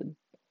dream ended.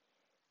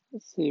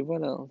 Let's see,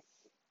 what else?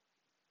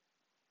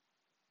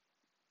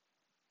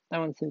 That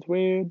one seems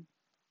weird.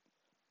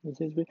 That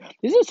seems weird.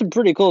 These are some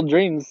pretty cool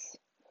dreams.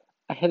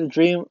 I had a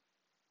dream.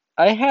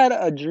 I had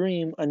a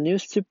dream a new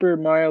Super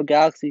Mario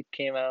Galaxy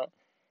came out,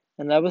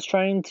 and I was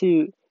trying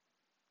to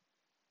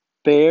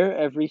bear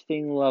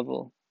everything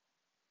level.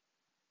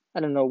 I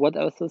don't know what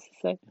that was supposed to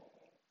say.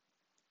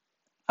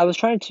 I was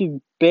trying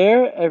to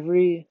bear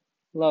every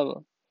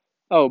level.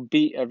 Oh,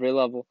 beat every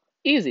level.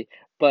 Easy.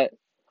 But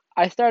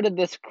I started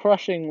this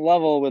crushing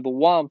level with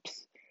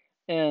Wumps,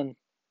 and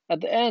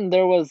at the end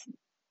there was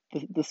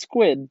the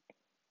squid.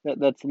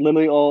 That's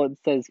literally all it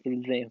says for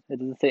the dream. It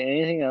doesn't say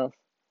anything else.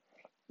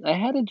 I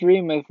had a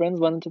dream. My friends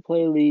wanted to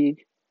play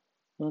League.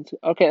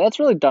 Okay, that's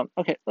really dumb.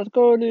 Okay, let's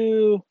go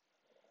to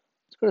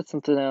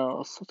something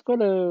else.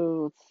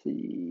 Let's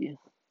see.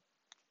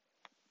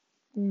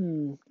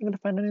 I'm gonna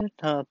find another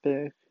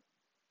topic.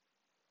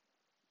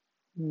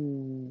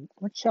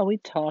 What shall we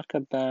talk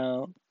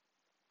about?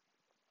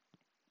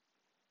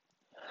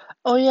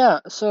 Oh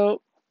yeah,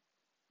 so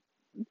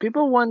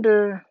people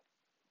wonder,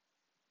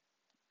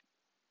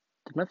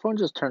 did my phone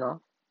just turn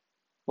off?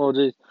 Well,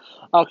 geez.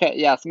 Okay,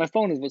 yeah, so my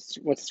phone is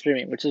what's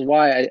streaming, which is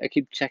why I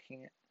keep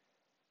checking it.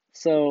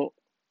 So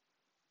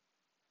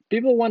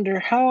people wonder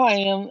how I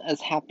am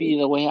as happy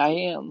the way I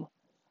am.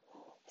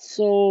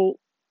 So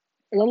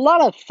there's a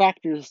lot of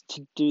factors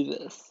to do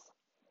this.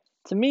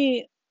 To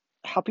me,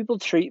 how people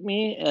treat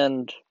me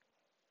and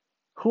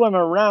who I'm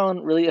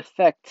around really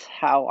affect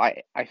how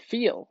I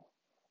feel.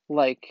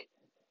 Like,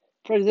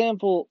 for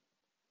example,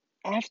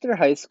 after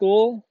high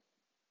school,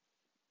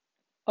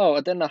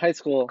 at the end of high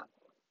school,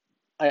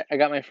 I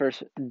got my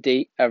first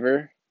date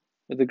ever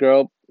with a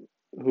girl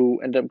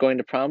who ended up going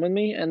to prom with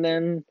me and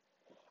then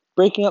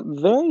breaking up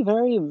very,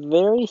 very,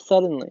 very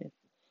suddenly.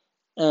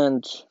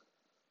 And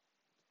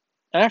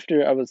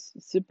after I was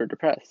super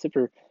depressed,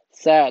 super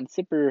sad,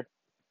 super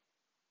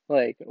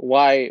like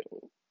why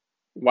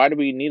do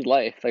we need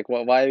life? Like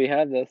why do we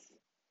have this?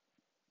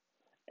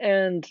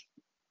 And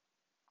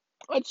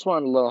I just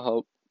wanted a little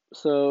hope.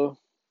 So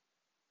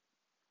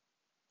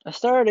I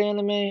started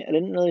anime, I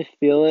didn't really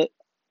feel it.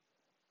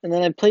 And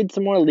then I played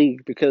some more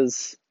League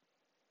because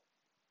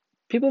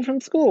people from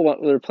school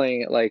were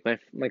playing it, like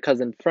my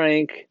cousin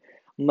Frank,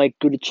 Mike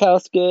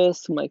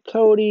Gudachowskis, Mike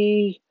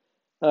Cody,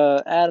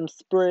 Adam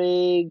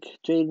Sprague,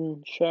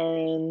 Jaden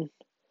Sharon,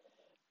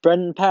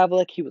 Brendan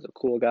Pavlik, he was a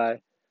cool guy.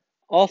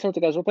 All sorts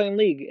of guys were playing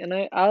League, and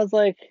I was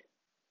like,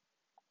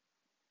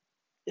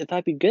 if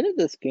I be good at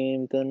this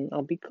game, then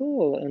I'll be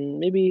cool, and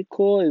maybe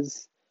cool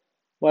is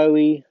why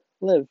we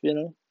live, you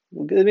know?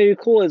 Maybe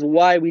cool is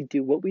why we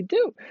do what we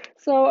do.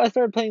 So I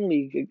started playing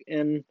League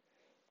and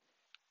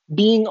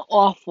being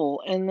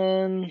awful, and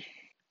then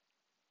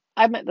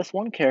I met this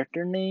one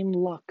character named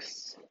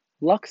Lux.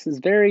 Lux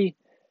is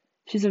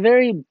she's a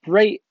very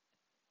bright,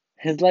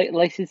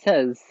 like she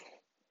says,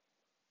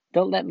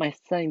 don't let my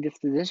sunny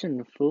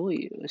disposition fool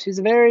you. She's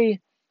a very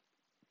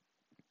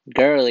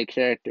girly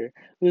character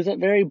who's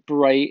very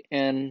bright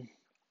and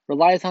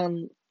relies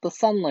on the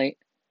sunlight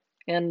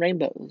and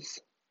rainbows.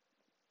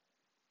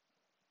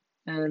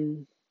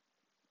 And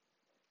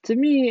to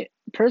me,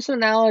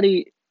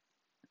 personality,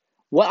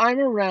 what I'm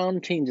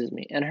around changes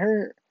me. And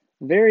her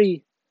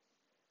very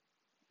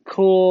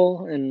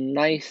cool and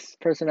nice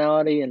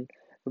personality and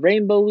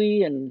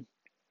rainbowy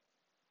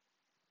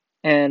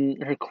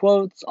and her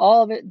quotes,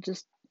 all of it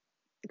just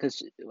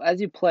because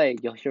as you play,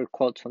 you'll hear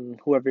quotes from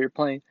whoever you're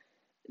playing.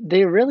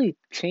 They really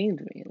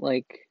changed me.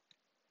 Like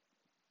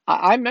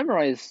I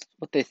memorize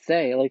what they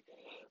say. Like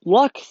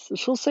Lux,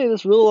 she'll say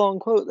this really long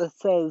quote that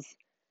says,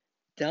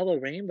 "Double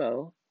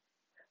rainbow.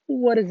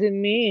 What does it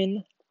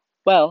mean?"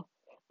 Well,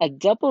 a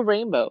double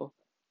rainbow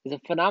is a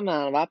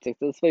phenomenon of optics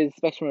that displays the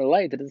spectrum of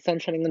light that is the sun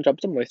shining on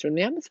drops of moisture in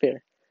the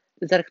atmosphere.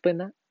 Does that explain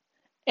that?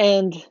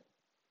 And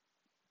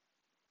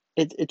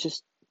it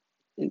just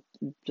it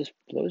just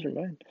blows your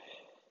mind.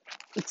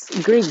 It's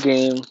a great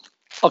game.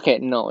 Okay,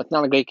 no, it's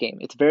not a great game.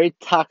 It's a very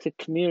toxic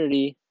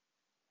community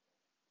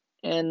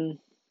and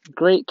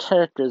great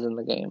characters in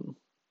the game.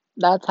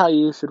 That's how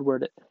you should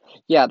word it.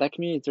 Yeah, that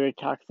community is very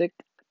toxic.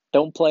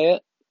 Don't play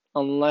it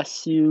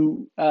unless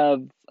you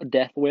have a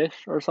death wish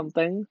or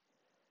something.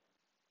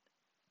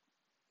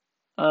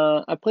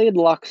 I played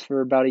Lux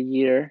for about a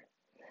year,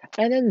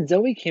 and then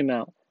Zoe came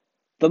out.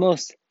 The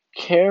most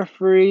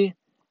carefree,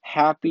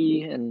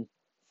 happy and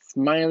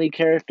smiley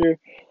character.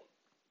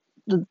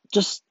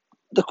 Just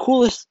the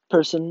coolest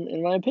person,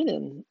 in my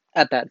opinion,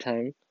 at that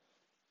time.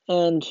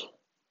 And,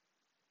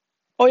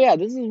 oh yeah,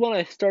 this is when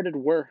I started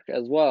work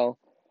as well,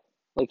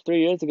 like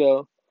 3 years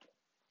ago.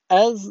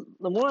 As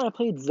the more I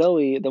played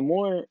Zoe, the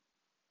more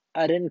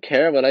I didn't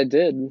care what I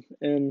did.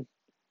 And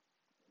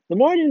the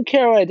more I didn't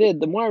care what I did,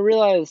 the more I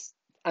realized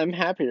I'm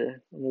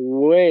happier. I'm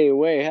way,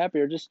 way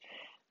happier just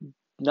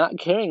not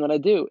caring what I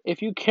do.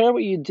 If you care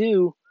what you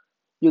do,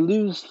 you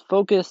lose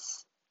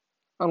focus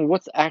on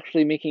what's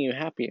actually making you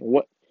happy and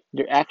what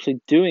you're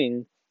actually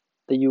doing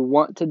that you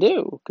want to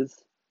do.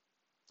 Because,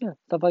 yeah,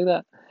 stuff like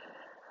that.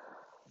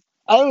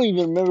 I don't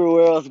even remember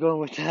where I was going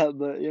with that,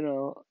 but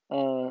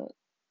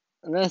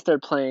and then I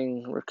started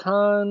playing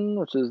Rakan,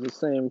 which is the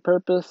same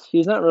purpose.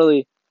 He's not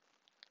really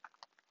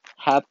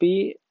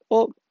happy.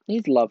 Well,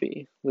 he's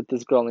lovey with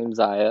this girl named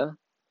Zaya,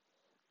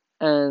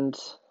 and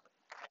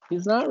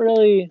he's not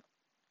really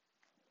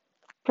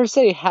per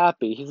se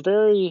happy. He's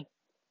very,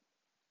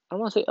 I don't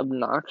want to say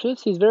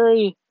obnoxious. He's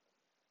very,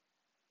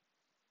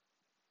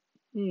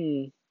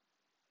 hmm,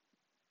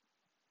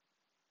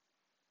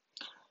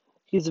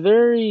 he's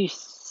very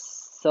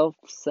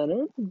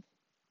self-centered.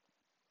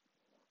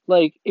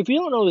 Like, if you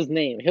don't know his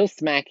name, he'll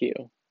smack you.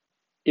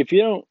 If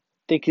you don't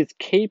think his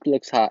cape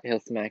looks hot,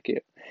 he'll smack you.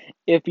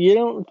 If you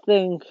don't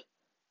think,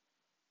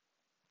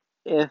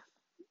 if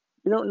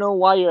you don't know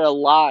why you're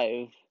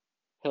alive,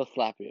 he'll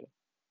slap you.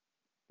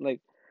 Like,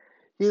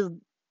 he's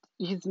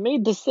he's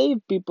made to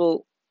save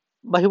people,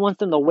 but he wants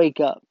them to wake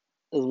up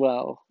as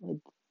well.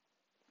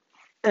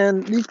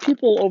 And these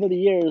people over the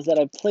years that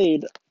I've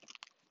played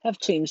have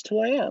changed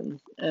who I am.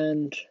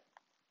 And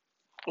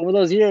over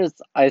those years,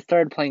 I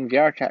started playing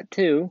VR chat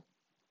too.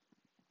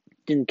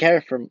 Didn't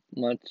care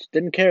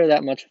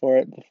that much for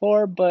it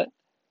before, but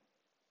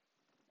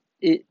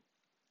it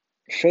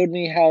showed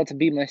me how to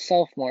be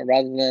myself more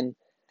rather than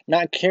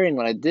not caring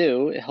what I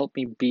do. It helped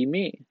me be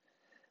me.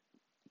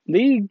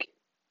 League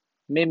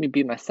made me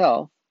be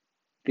myself.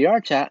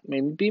 VR chat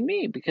made me be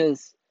me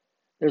because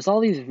there's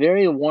all these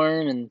very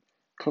warm and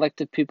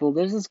collective people.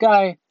 There's this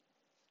guy,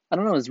 I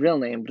don't know his real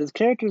name, but his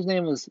character's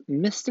name was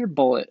Mr.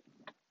 Bullet.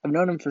 I've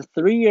known him for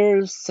 3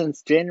 years,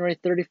 since January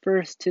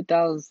 31st,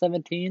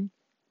 2017.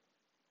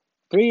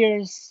 3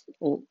 years,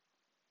 well,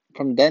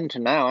 from then to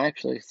now,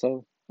 actually.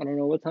 So I don't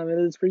know what time it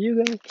is for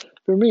you guys.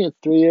 For me, it's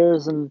 3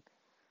 years and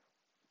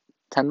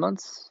 10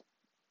 months,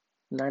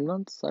 9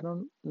 months. I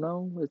don't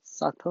know.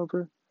 It's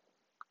October.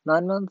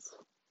 9 months.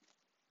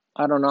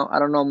 I don't know. I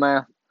don't know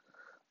math.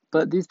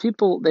 But these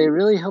people, they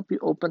really help you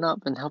open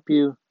up and help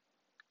you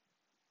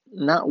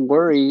not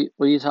worry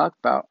what you talk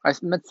about. I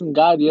met some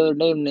guy the other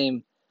day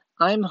named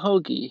I'm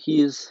Hoagie.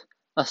 He's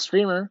a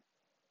streamer.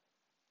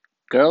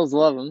 Girls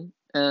love him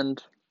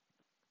and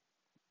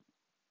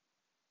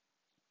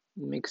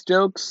makes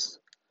jokes,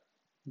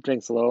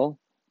 drinks a little.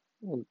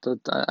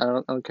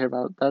 I don't care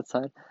about that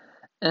side.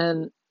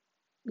 And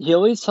he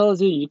always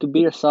tells you you can be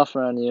yourself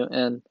around you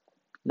and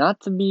not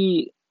to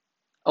be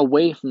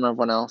away from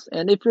everyone else.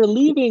 And if you're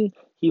leaving,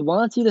 he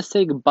wants you to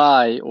say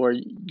goodbye or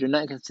you're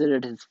not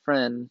considered his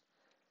friend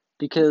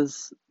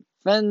because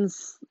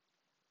friends,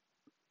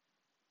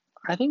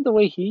 I think the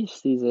way he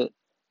sees it,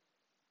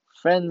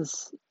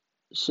 friends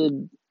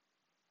should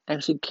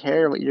actually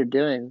care what you're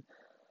doing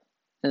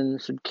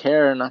and should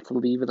care not to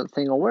leave without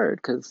saying a word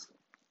because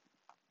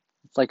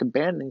it's like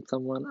abandoning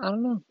someone. I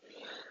don't know.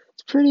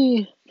 It's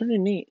pretty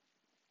neat.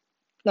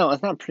 No,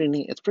 it's not pretty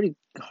neat. It's pretty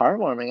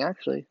heartwarming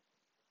actually.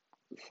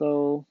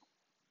 So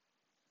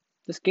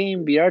this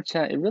game VR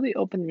chat, it really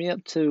opened me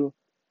up to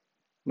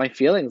my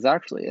feelings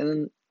actually, and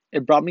then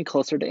it brought me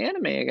closer to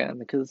anime again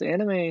because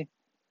anime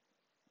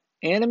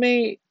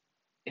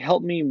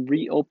helped me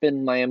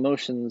reopen my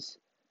emotions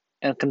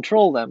and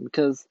control them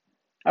because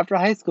after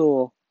high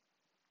school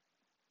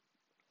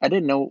I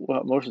didn't know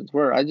what emotions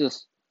were. I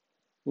just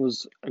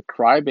was a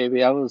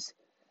crybaby. I was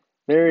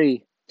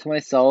very to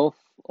myself,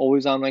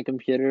 always on my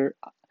computer.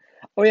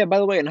 Oh yeah, by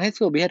the way, in high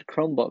school we had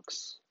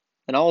Chromebooks,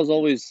 and I was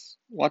always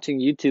watching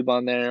YouTube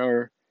on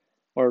there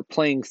or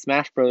playing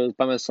Smash Bros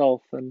by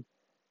myself, and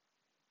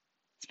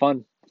it's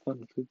fun. It's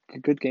fun. It's a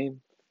good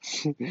game.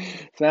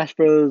 Smash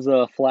Bros.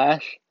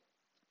 Flash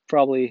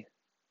probably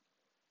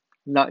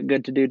not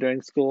good to do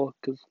during school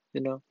because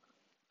maybe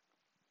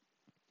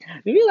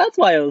that's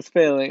why I was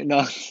failing.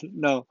 No,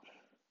 no,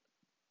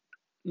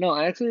 no.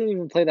 I actually didn't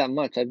even play that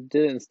much. I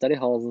did it in study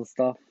halls and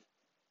stuff.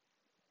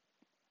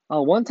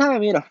 One time I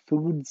made a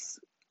foods.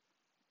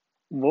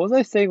 What was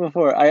I saying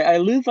before? I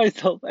lose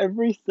myself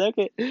every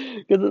second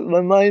because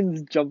my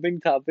mind's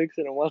jumping topics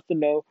and it wants to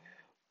know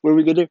what are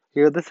we gonna do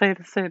here. This say. I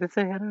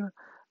don't know.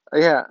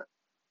 Yeah,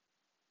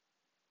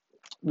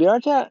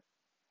 VR chat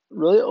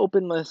really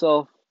opened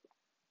myself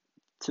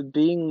to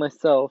being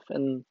myself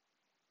and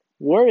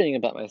worrying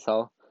about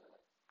myself.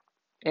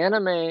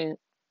 Anime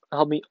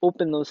helped me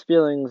open those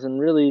feelings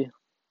and really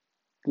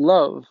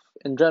love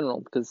in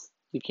general because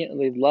you can't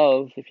really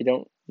love if you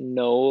don't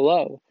know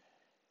love.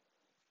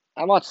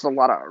 I watched a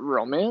lot of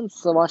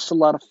romance. I watched a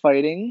lot of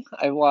fighting.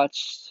 I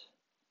watched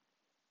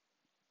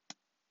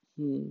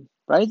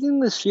Rising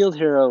the Shield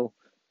Hero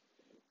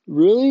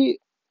really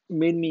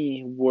made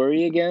me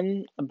worry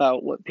again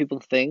about what people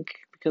think,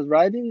 because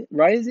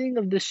Rising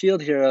of the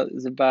Shield Hero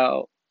is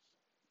about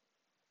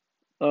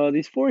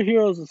these four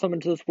heroes are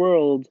summoned to this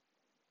world,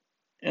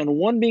 and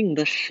one being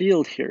the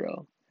Shield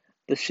Hero.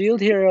 The Shield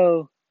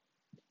Hero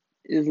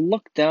is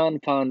looked down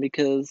upon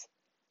because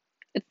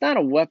it's not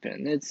a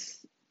weapon,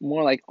 it's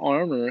more like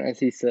armor, as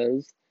he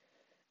says.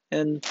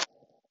 And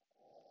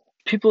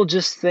people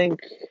just think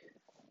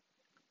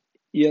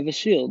you have a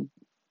shield.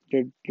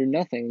 You're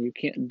nothing. You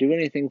can't do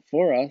anything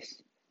for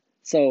us.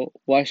 So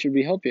why should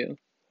we help you?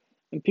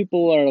 And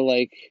people are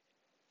like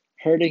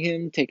hurting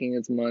him, taking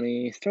his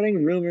money,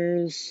 starting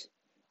rumors,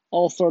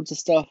 all sorts of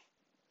stuff.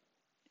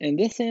 And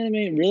this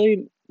anime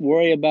really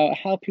worry about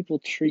how people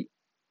treat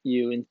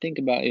you and think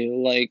about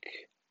you. Like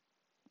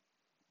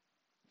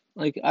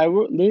I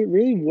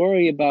really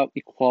worry about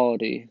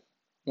equality.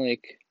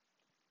 Like,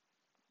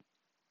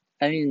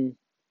 I mean,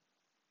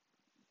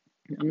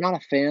 I'm not a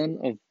fan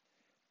of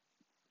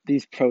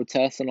these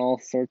protests and all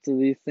sorts of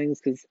these things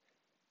because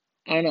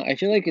I don't know. I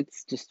feel like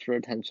it's just for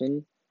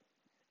attention.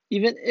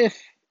 Even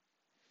if,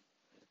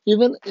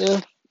 even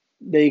if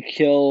they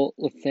kill,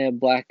 let's say, a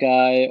black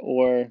guy,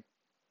 or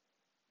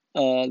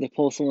they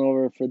pull someone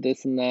over for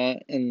this and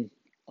that, and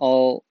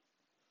all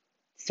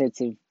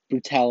sorts of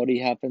brutality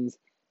happens.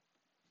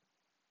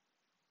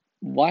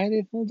 Why are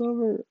they pulled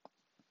over?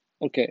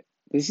 Okay,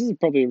 this is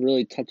probably a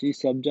really touchy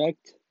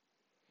subject,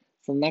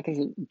 so I'm not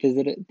going to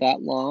visit it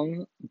that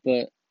long,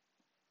 but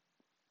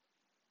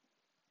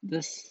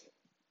this,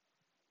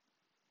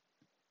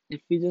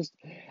 if we just,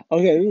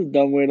 okay, this is a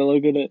dumb way to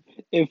look at it.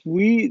 If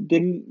we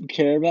didn't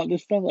care about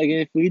this stuff, like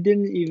if we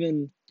didn't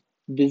even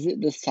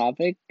visit this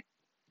topic,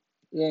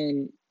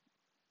 then,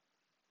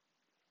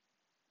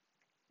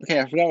 okay,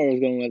 I forgot where I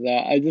was going with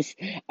that.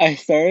 I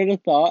started a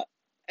thought,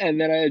 and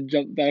then I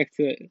jumped back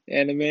to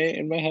anime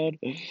in my head.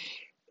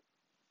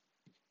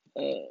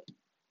 Uh,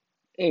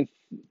 if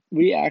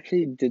we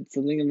actually did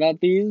something about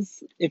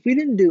these, if we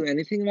didn't do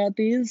anything about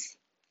these,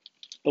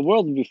 the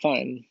world would be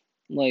fine.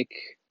 Like,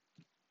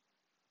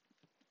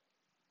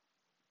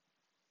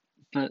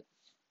 but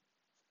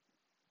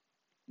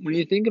when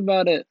you think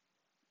about it,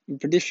 I'm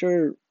pretty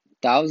sure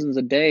thousands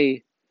a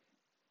day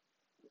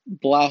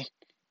black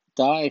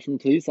die from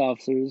police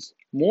officers,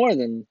 more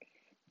than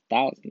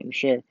thousand, I'm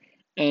sure,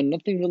 and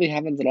nothing really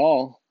happens at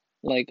all.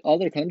 Like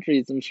other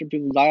countries, I'm sure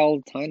people die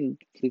all the time,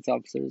 police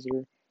officers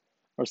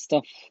or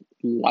stuff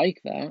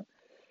like that,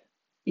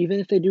 even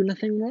if they do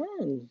nothing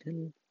wrong.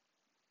 And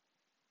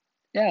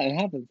yeah, it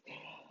happens.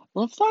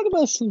 Let's talk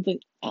about something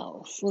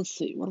else. Let's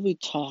see, what do we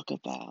talk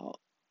about?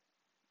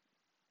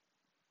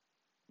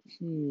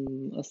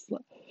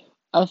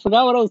 I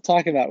forgot what I was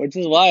talking about, which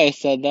is why I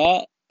said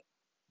that.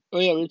 Oh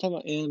yeah, we were talking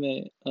about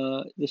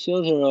anime. The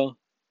Shield Hero.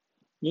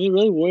 Me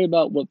really worry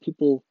about what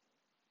people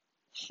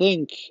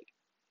think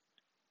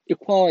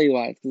equality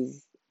wise,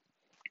 because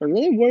I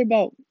really worry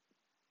about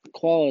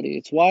quality.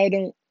 It's why I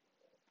don't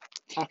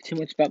talk too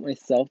much about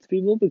myself to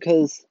people,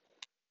 because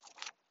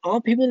I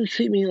want people to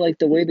treat me like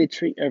the way they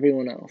treat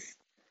everyone else.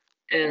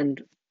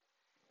 And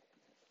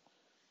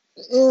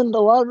and a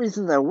lot of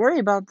reasons I worry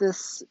about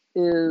this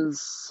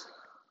is,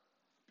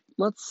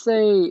 let's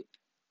say,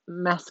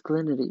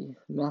 masculinity.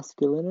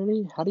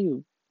 Masculinity? How do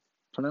you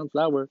pronounce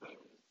that word?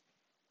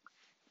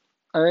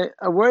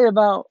 I worry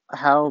about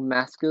how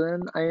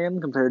masculine I am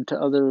compared to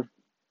other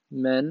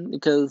men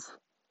because,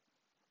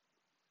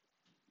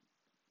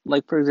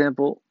 like, for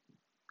example,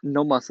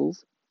 no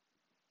muscles.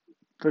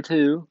 For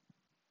two,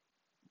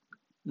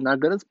 not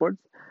good at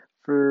sports.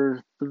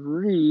 For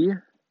three,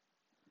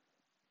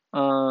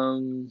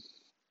 um,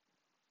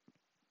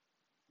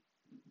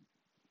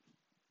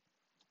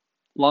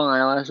 long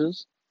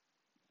eyelashes.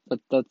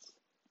 That's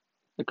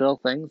a girl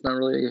thing. It's not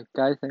really a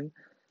guy thing.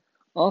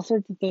 All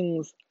sorts of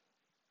things.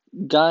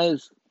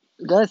 Guys,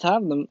 guys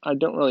have them. I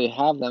don't really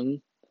have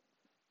them,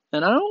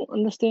 and I don't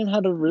understand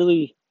how to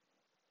really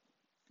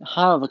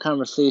have a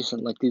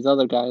conversation like these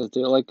other guys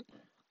do. Like,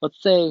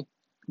 let's say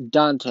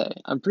Dante.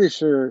 I'm pretty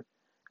sure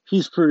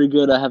he's pretty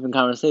good at having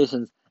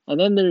conversations. And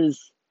then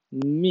there's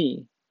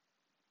me.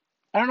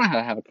 I don't know how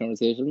to have a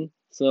conversation.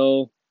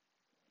 So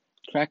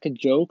crack a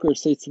joke or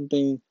say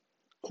something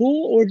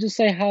cool or just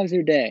say, how's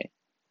your day?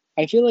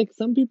 I feel like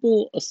some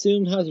people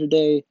assume how's your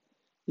day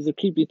is a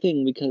creepy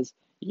thing because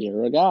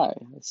you're a guy.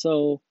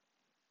 So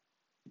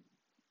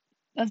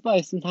that's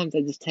why sometimes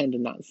I just tend to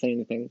not say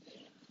anything.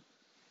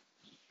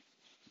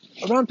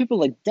 Around people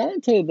like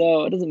Dante,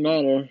 though, it doesn't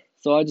matter.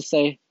 So I just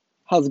say,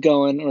 how's it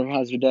going? Or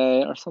how's your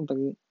day? Or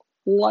something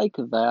like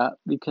that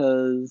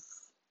because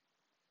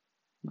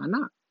why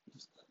not?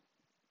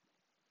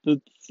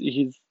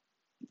 He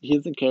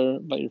doesn't care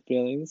about your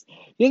feelings.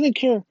 He doesn't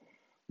care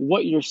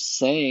what you're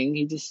saying.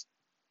 He just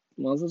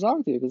wants to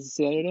talk to you because to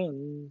see how you're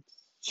doing.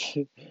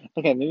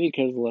 Okay, maybe he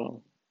cares a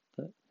little.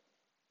 But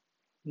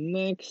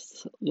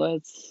next,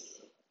 let's.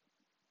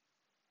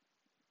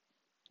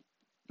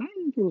 I don't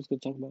know what I was gonna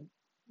talk about.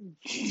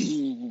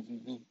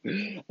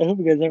 I hope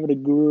you guys are having a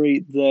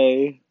great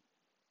day.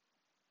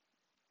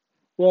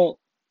 Well,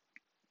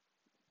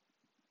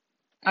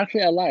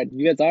 actually, I lied.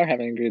 You guys are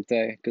having a great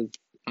day because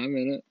I'm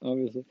in it,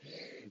 obviously.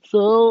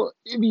 So,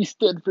 if you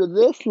stood for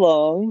this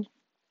long,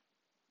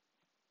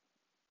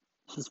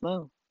 just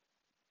smile.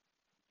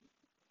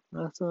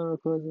 That's not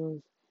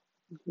recording.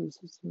 Keep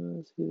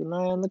an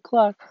eye on the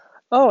clock.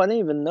 Oh, I didn't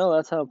even know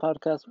that's how a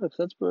podcast works.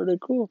 That's pretty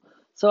cool.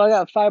 So I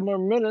got 5 more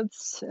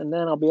minutes, and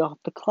then I'll be off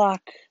the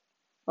clock.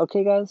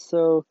 Okay, guys.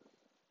 So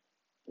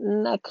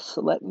next,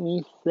 let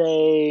me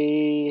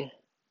say,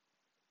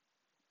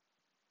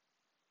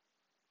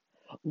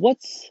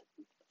 what's?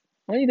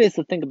 I want you guys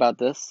to think about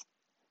this,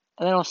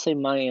 and then I'll say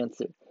my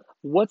answer.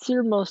 What's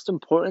your most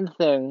important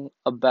thing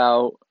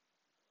about?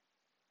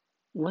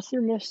 What's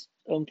your most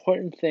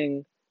important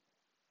thing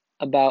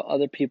about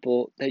other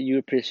people that you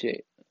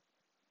appreciate?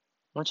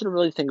 I want you to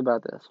really think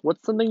about this.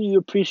 What's something you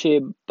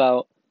appreciate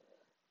about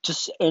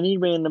just any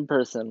random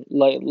person?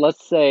 Like, let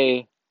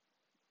me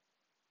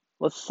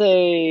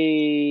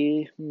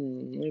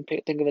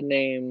think of a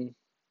name.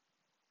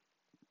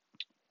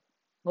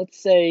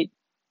 Let's say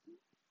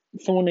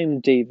someone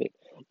named David.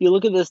 You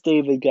look at this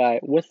David guy.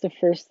 What's the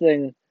first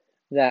thing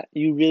that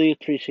you really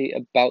appreciate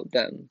about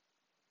them?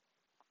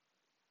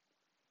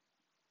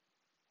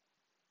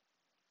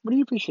 What do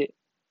you appreciate?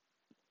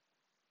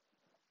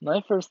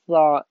 My first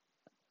thought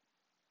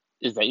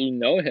is that you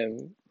know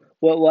him.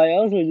 Why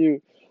else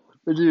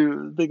would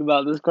you think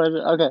about this question?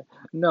 Okay,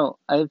 no,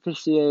 I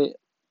appreciate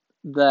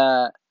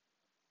that.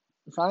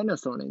 So I know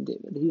someone named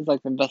David. He's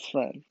like my best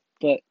friend,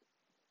 but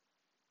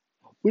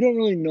we don't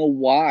really know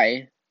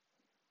why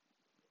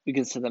we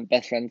consider them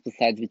best friends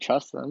besides we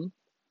trust them.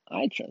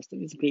 I trust him.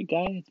 He's a great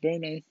guy. He's very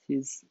nice.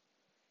 He's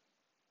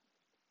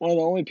one of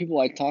the only people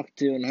I talked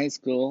to in high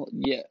school.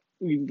 Yeah,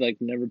 we like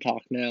never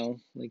talk now,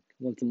 like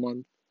once a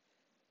month.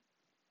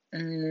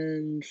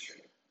 And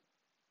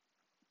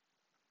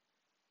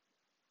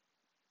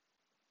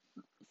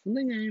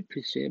something I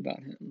appreciate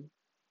about him.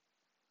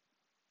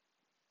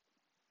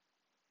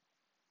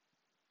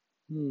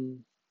 Hmm.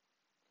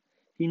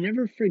 He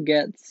never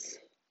forgets.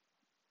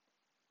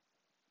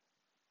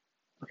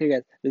 Okay,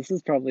 guys, this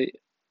is probably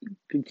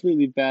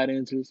completely bad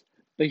answers,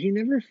 but he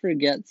never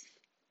forgets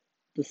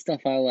the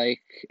stuff I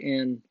like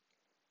and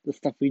the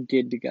stuff we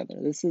did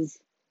together. This is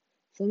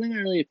something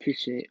I really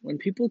appreciate. When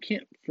people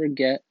can't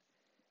forget,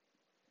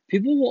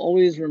 people will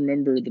always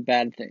remember the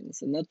bad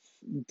things, and that's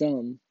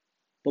dumb.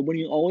 But when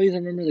you always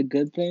remember the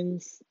good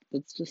things,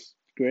 that's just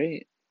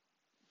great.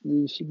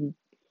 You should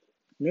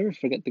never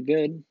forget the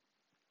good.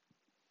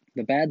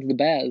 The bad's the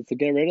bad, so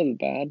get rid of the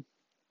bad.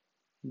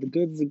 The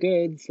good's the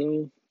good,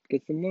 so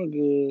get some more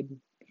good.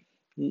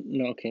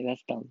 No, okay,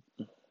 that's dumb.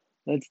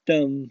 That's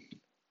dumb.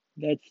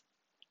 That's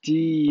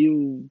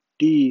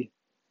DUD.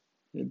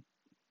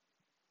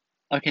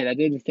 Okay, that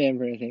didn't stand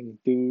for anything,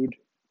 dude.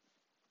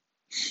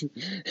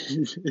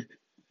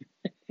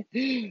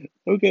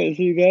 Okay,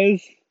 so you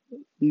guys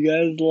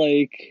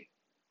like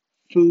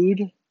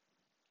food?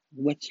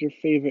 What's your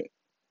favorite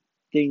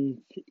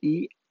thing to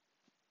eat?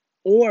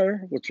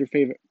 Or what's your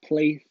favorite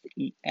place to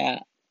eat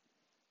at?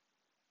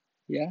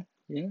 Yeah,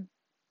 yeah,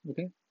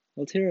 okay.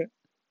 Let's hear it.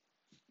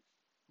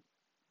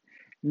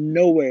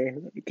 Nowhere,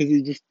 because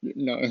you just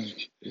no.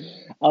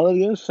 I was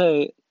gonna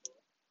say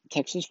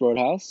Texas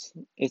Roadhouse.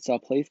 It's a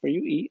place where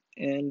you eat,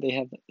 and they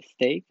have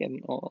steak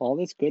and all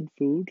this good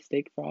food,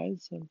 steak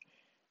fries, and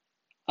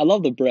I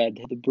love the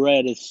bread. The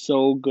bread is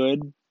so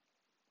good.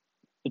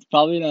 It's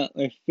probably not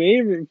my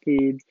favorite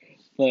food,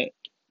 but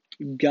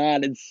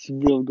God, it's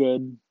real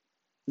good.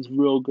 It's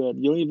real good.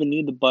 You don't even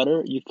need the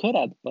butter. You could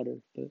add the butter,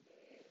 but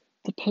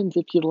depends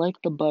if you like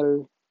the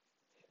butter.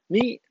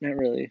 Me, not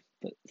really,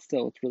 but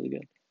still, it's really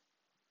good.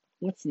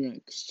 What's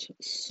next?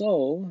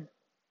 So,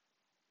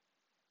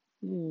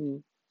 hmm,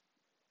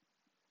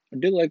 I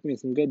do like me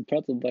some good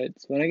pretzel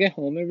bites. When I get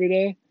home every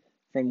day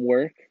from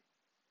work,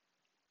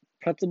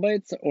 pretzel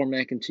bites or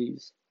mac and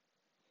cheese.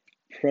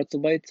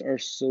 Pretzel bites are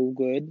so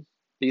good.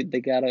 You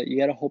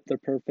gotta hope they're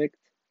perfect.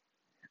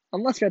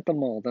 Unless you're at the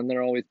mall, then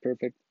they're always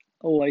perfect.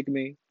 Oh, like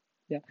me.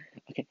 Yeah.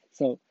 Okay,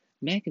 so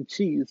mac and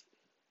cheese.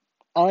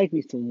 I like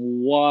me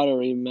some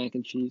watery mac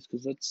and cheese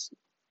because it's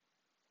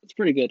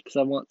pretty good because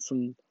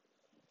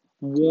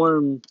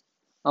warm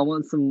I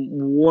want some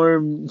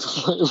warm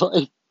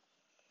like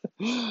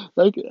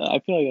I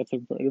feel like that's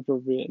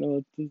inappropriate.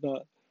 No, it's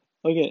not.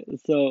 Okay,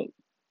 so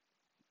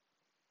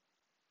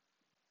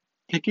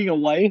picking a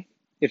wife,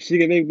 if she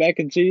can make mac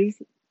and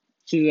cheese,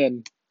 she's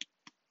in.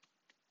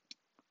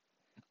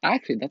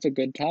 Actually, that's a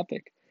good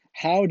topic.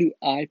 How do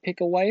I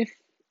pick a wife?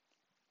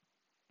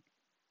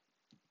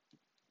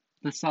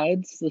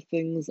 Besides the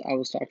things I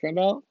was talking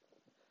about,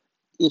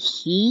 if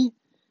she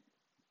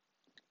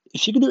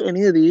if she can do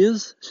any of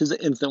these, she's an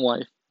instant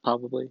wife,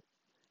 probably.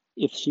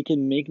 If she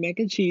can make mac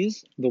and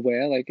cheese the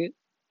way I like it,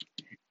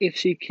 if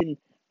she can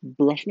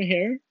brush my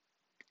hair,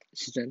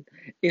 she's in.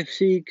 If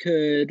she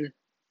could,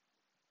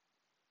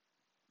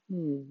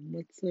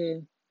 what's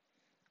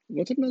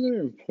another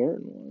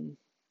important one?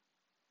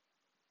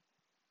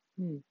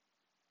 Hmm.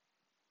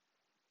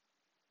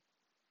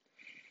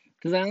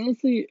 Because I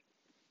honestly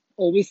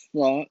always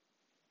thought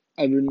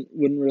I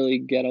wouldn't really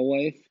get a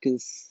wife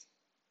because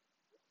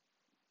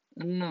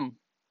I don't know.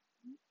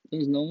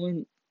 There's no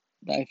one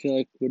that I feel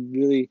like would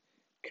really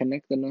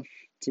connect enough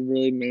to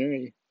really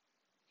marry.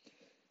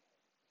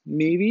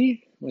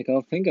 Maybe, like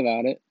I'll think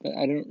about it, but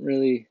I don't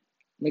really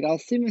like I'll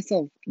see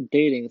myself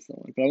dating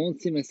someone, but I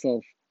won't see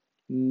myself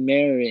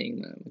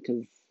marrying them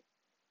because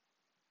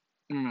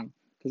I don't know.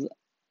 Because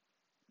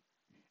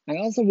I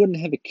also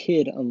wouldn't have a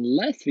kid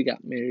unless we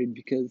got married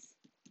because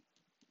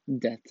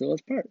death do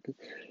us part.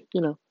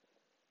 You know.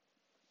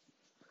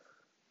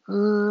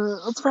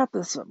 Let's wrap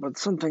this up with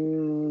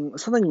something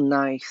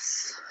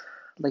nice,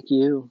 like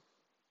you.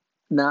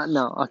 Not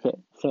no. Okay,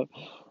 so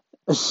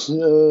I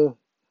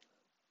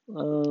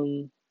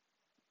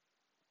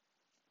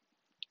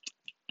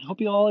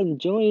hope you all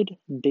enjoyed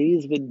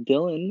Days with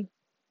Dylan.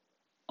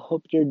 I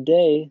hope your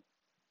day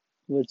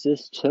was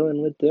just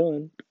chilling with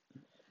Dylan.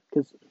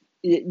 Cause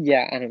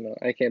yeah, I don't know.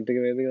 I can't think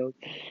of anything else.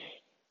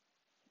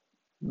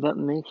 But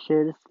make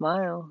sure to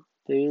smile.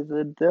 Days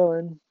with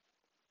Dylan.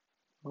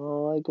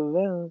 Oh, like a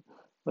villain.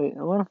 Wait,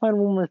 I want to find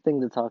one more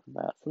thing to talk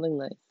about. Something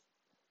nice.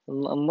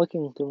 I'm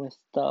looking through my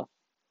stuff.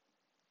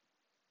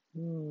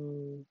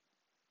 Hmm.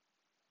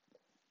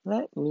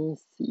 Let me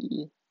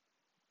see.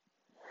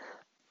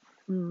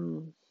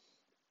 Hmm.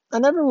 I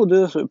never will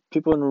do this with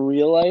people in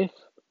real life.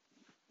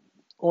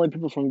 Only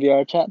people from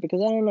VR chat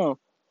because I don't know.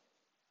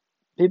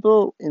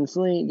 People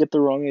instantly get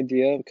the wrong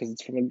idea because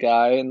it's from a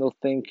guy and they'll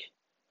think,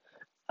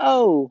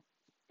 "Oh,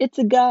 it's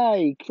a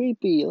guy,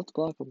 creepy. Let's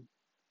block him."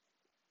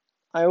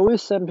 I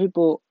always send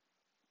people,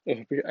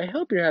 I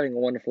hope you're having a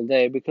wonderful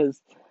day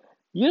because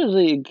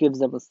usually it gives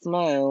them a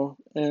smile.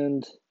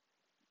 And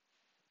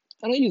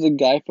I don't use a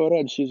guy photo,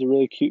 I just use a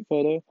really cute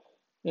photo.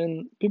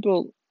 And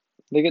people,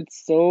 they get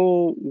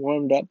so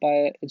warmed up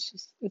by it. It's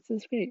just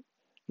great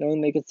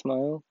knowing they could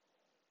smile.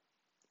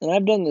 And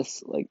I've done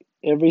this like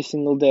every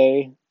single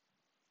day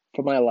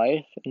for my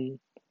life. And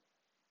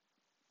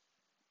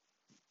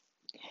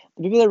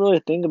the people that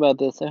really think about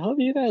this, I hope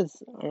you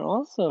guys are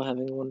also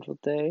having a wonderful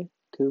day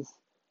because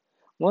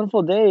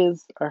wonderful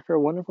days are for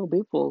wonderful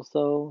people.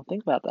 So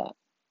think about that.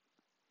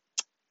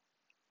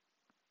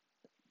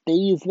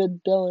 Days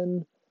with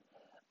Dylan.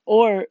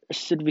 Or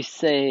should we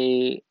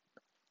say,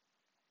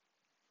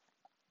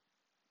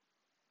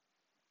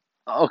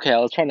 okay, I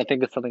was trying to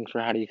think of something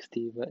for How Do You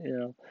Steve, but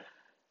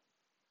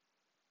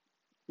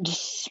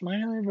just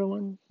smile,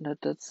 everyone.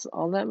 That's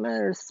all that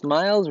matters.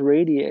 Smiles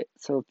radiate.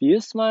 So if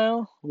you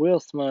smile, we'll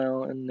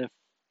smile, and if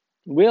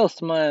we'll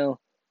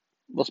smile,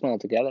 we'll smile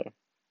together.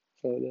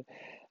 So I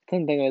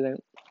couldn't think of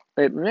anything.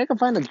 Wait, maybe I can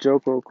find a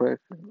joke real quick.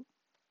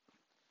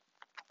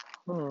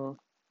 Hmm.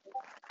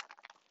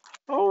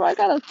 Oh, I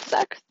got a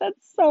text.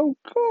 That's so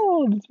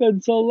cool. It's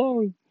been so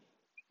long.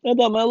 I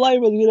thought my life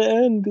was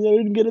gonna end because I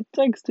didn't get a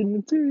text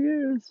in 2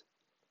 years.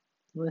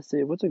 Let's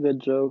see. What's a good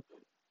joke?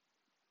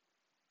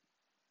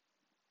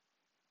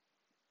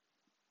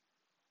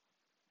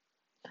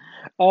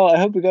 Oh, I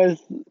hope you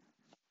guys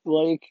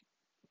like.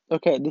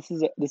 Okay, this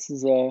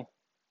is a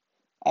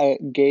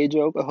gay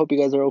joke. I hope you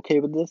guys are okay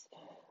with this.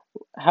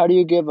 How do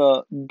you give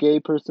a gay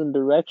person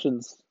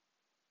directions?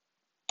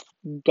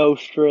 Go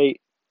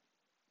straight.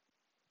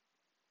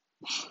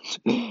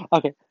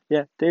 Okay,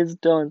 yeah, this is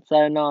Dylan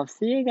signing off.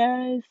 See you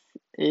guys.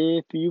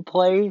 If you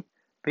play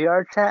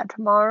VR chat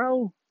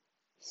tomorrow,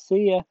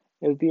 see ya.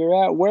 If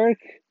you're at work,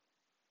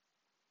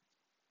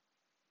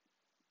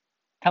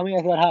 tell me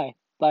I said hi.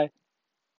 Bye.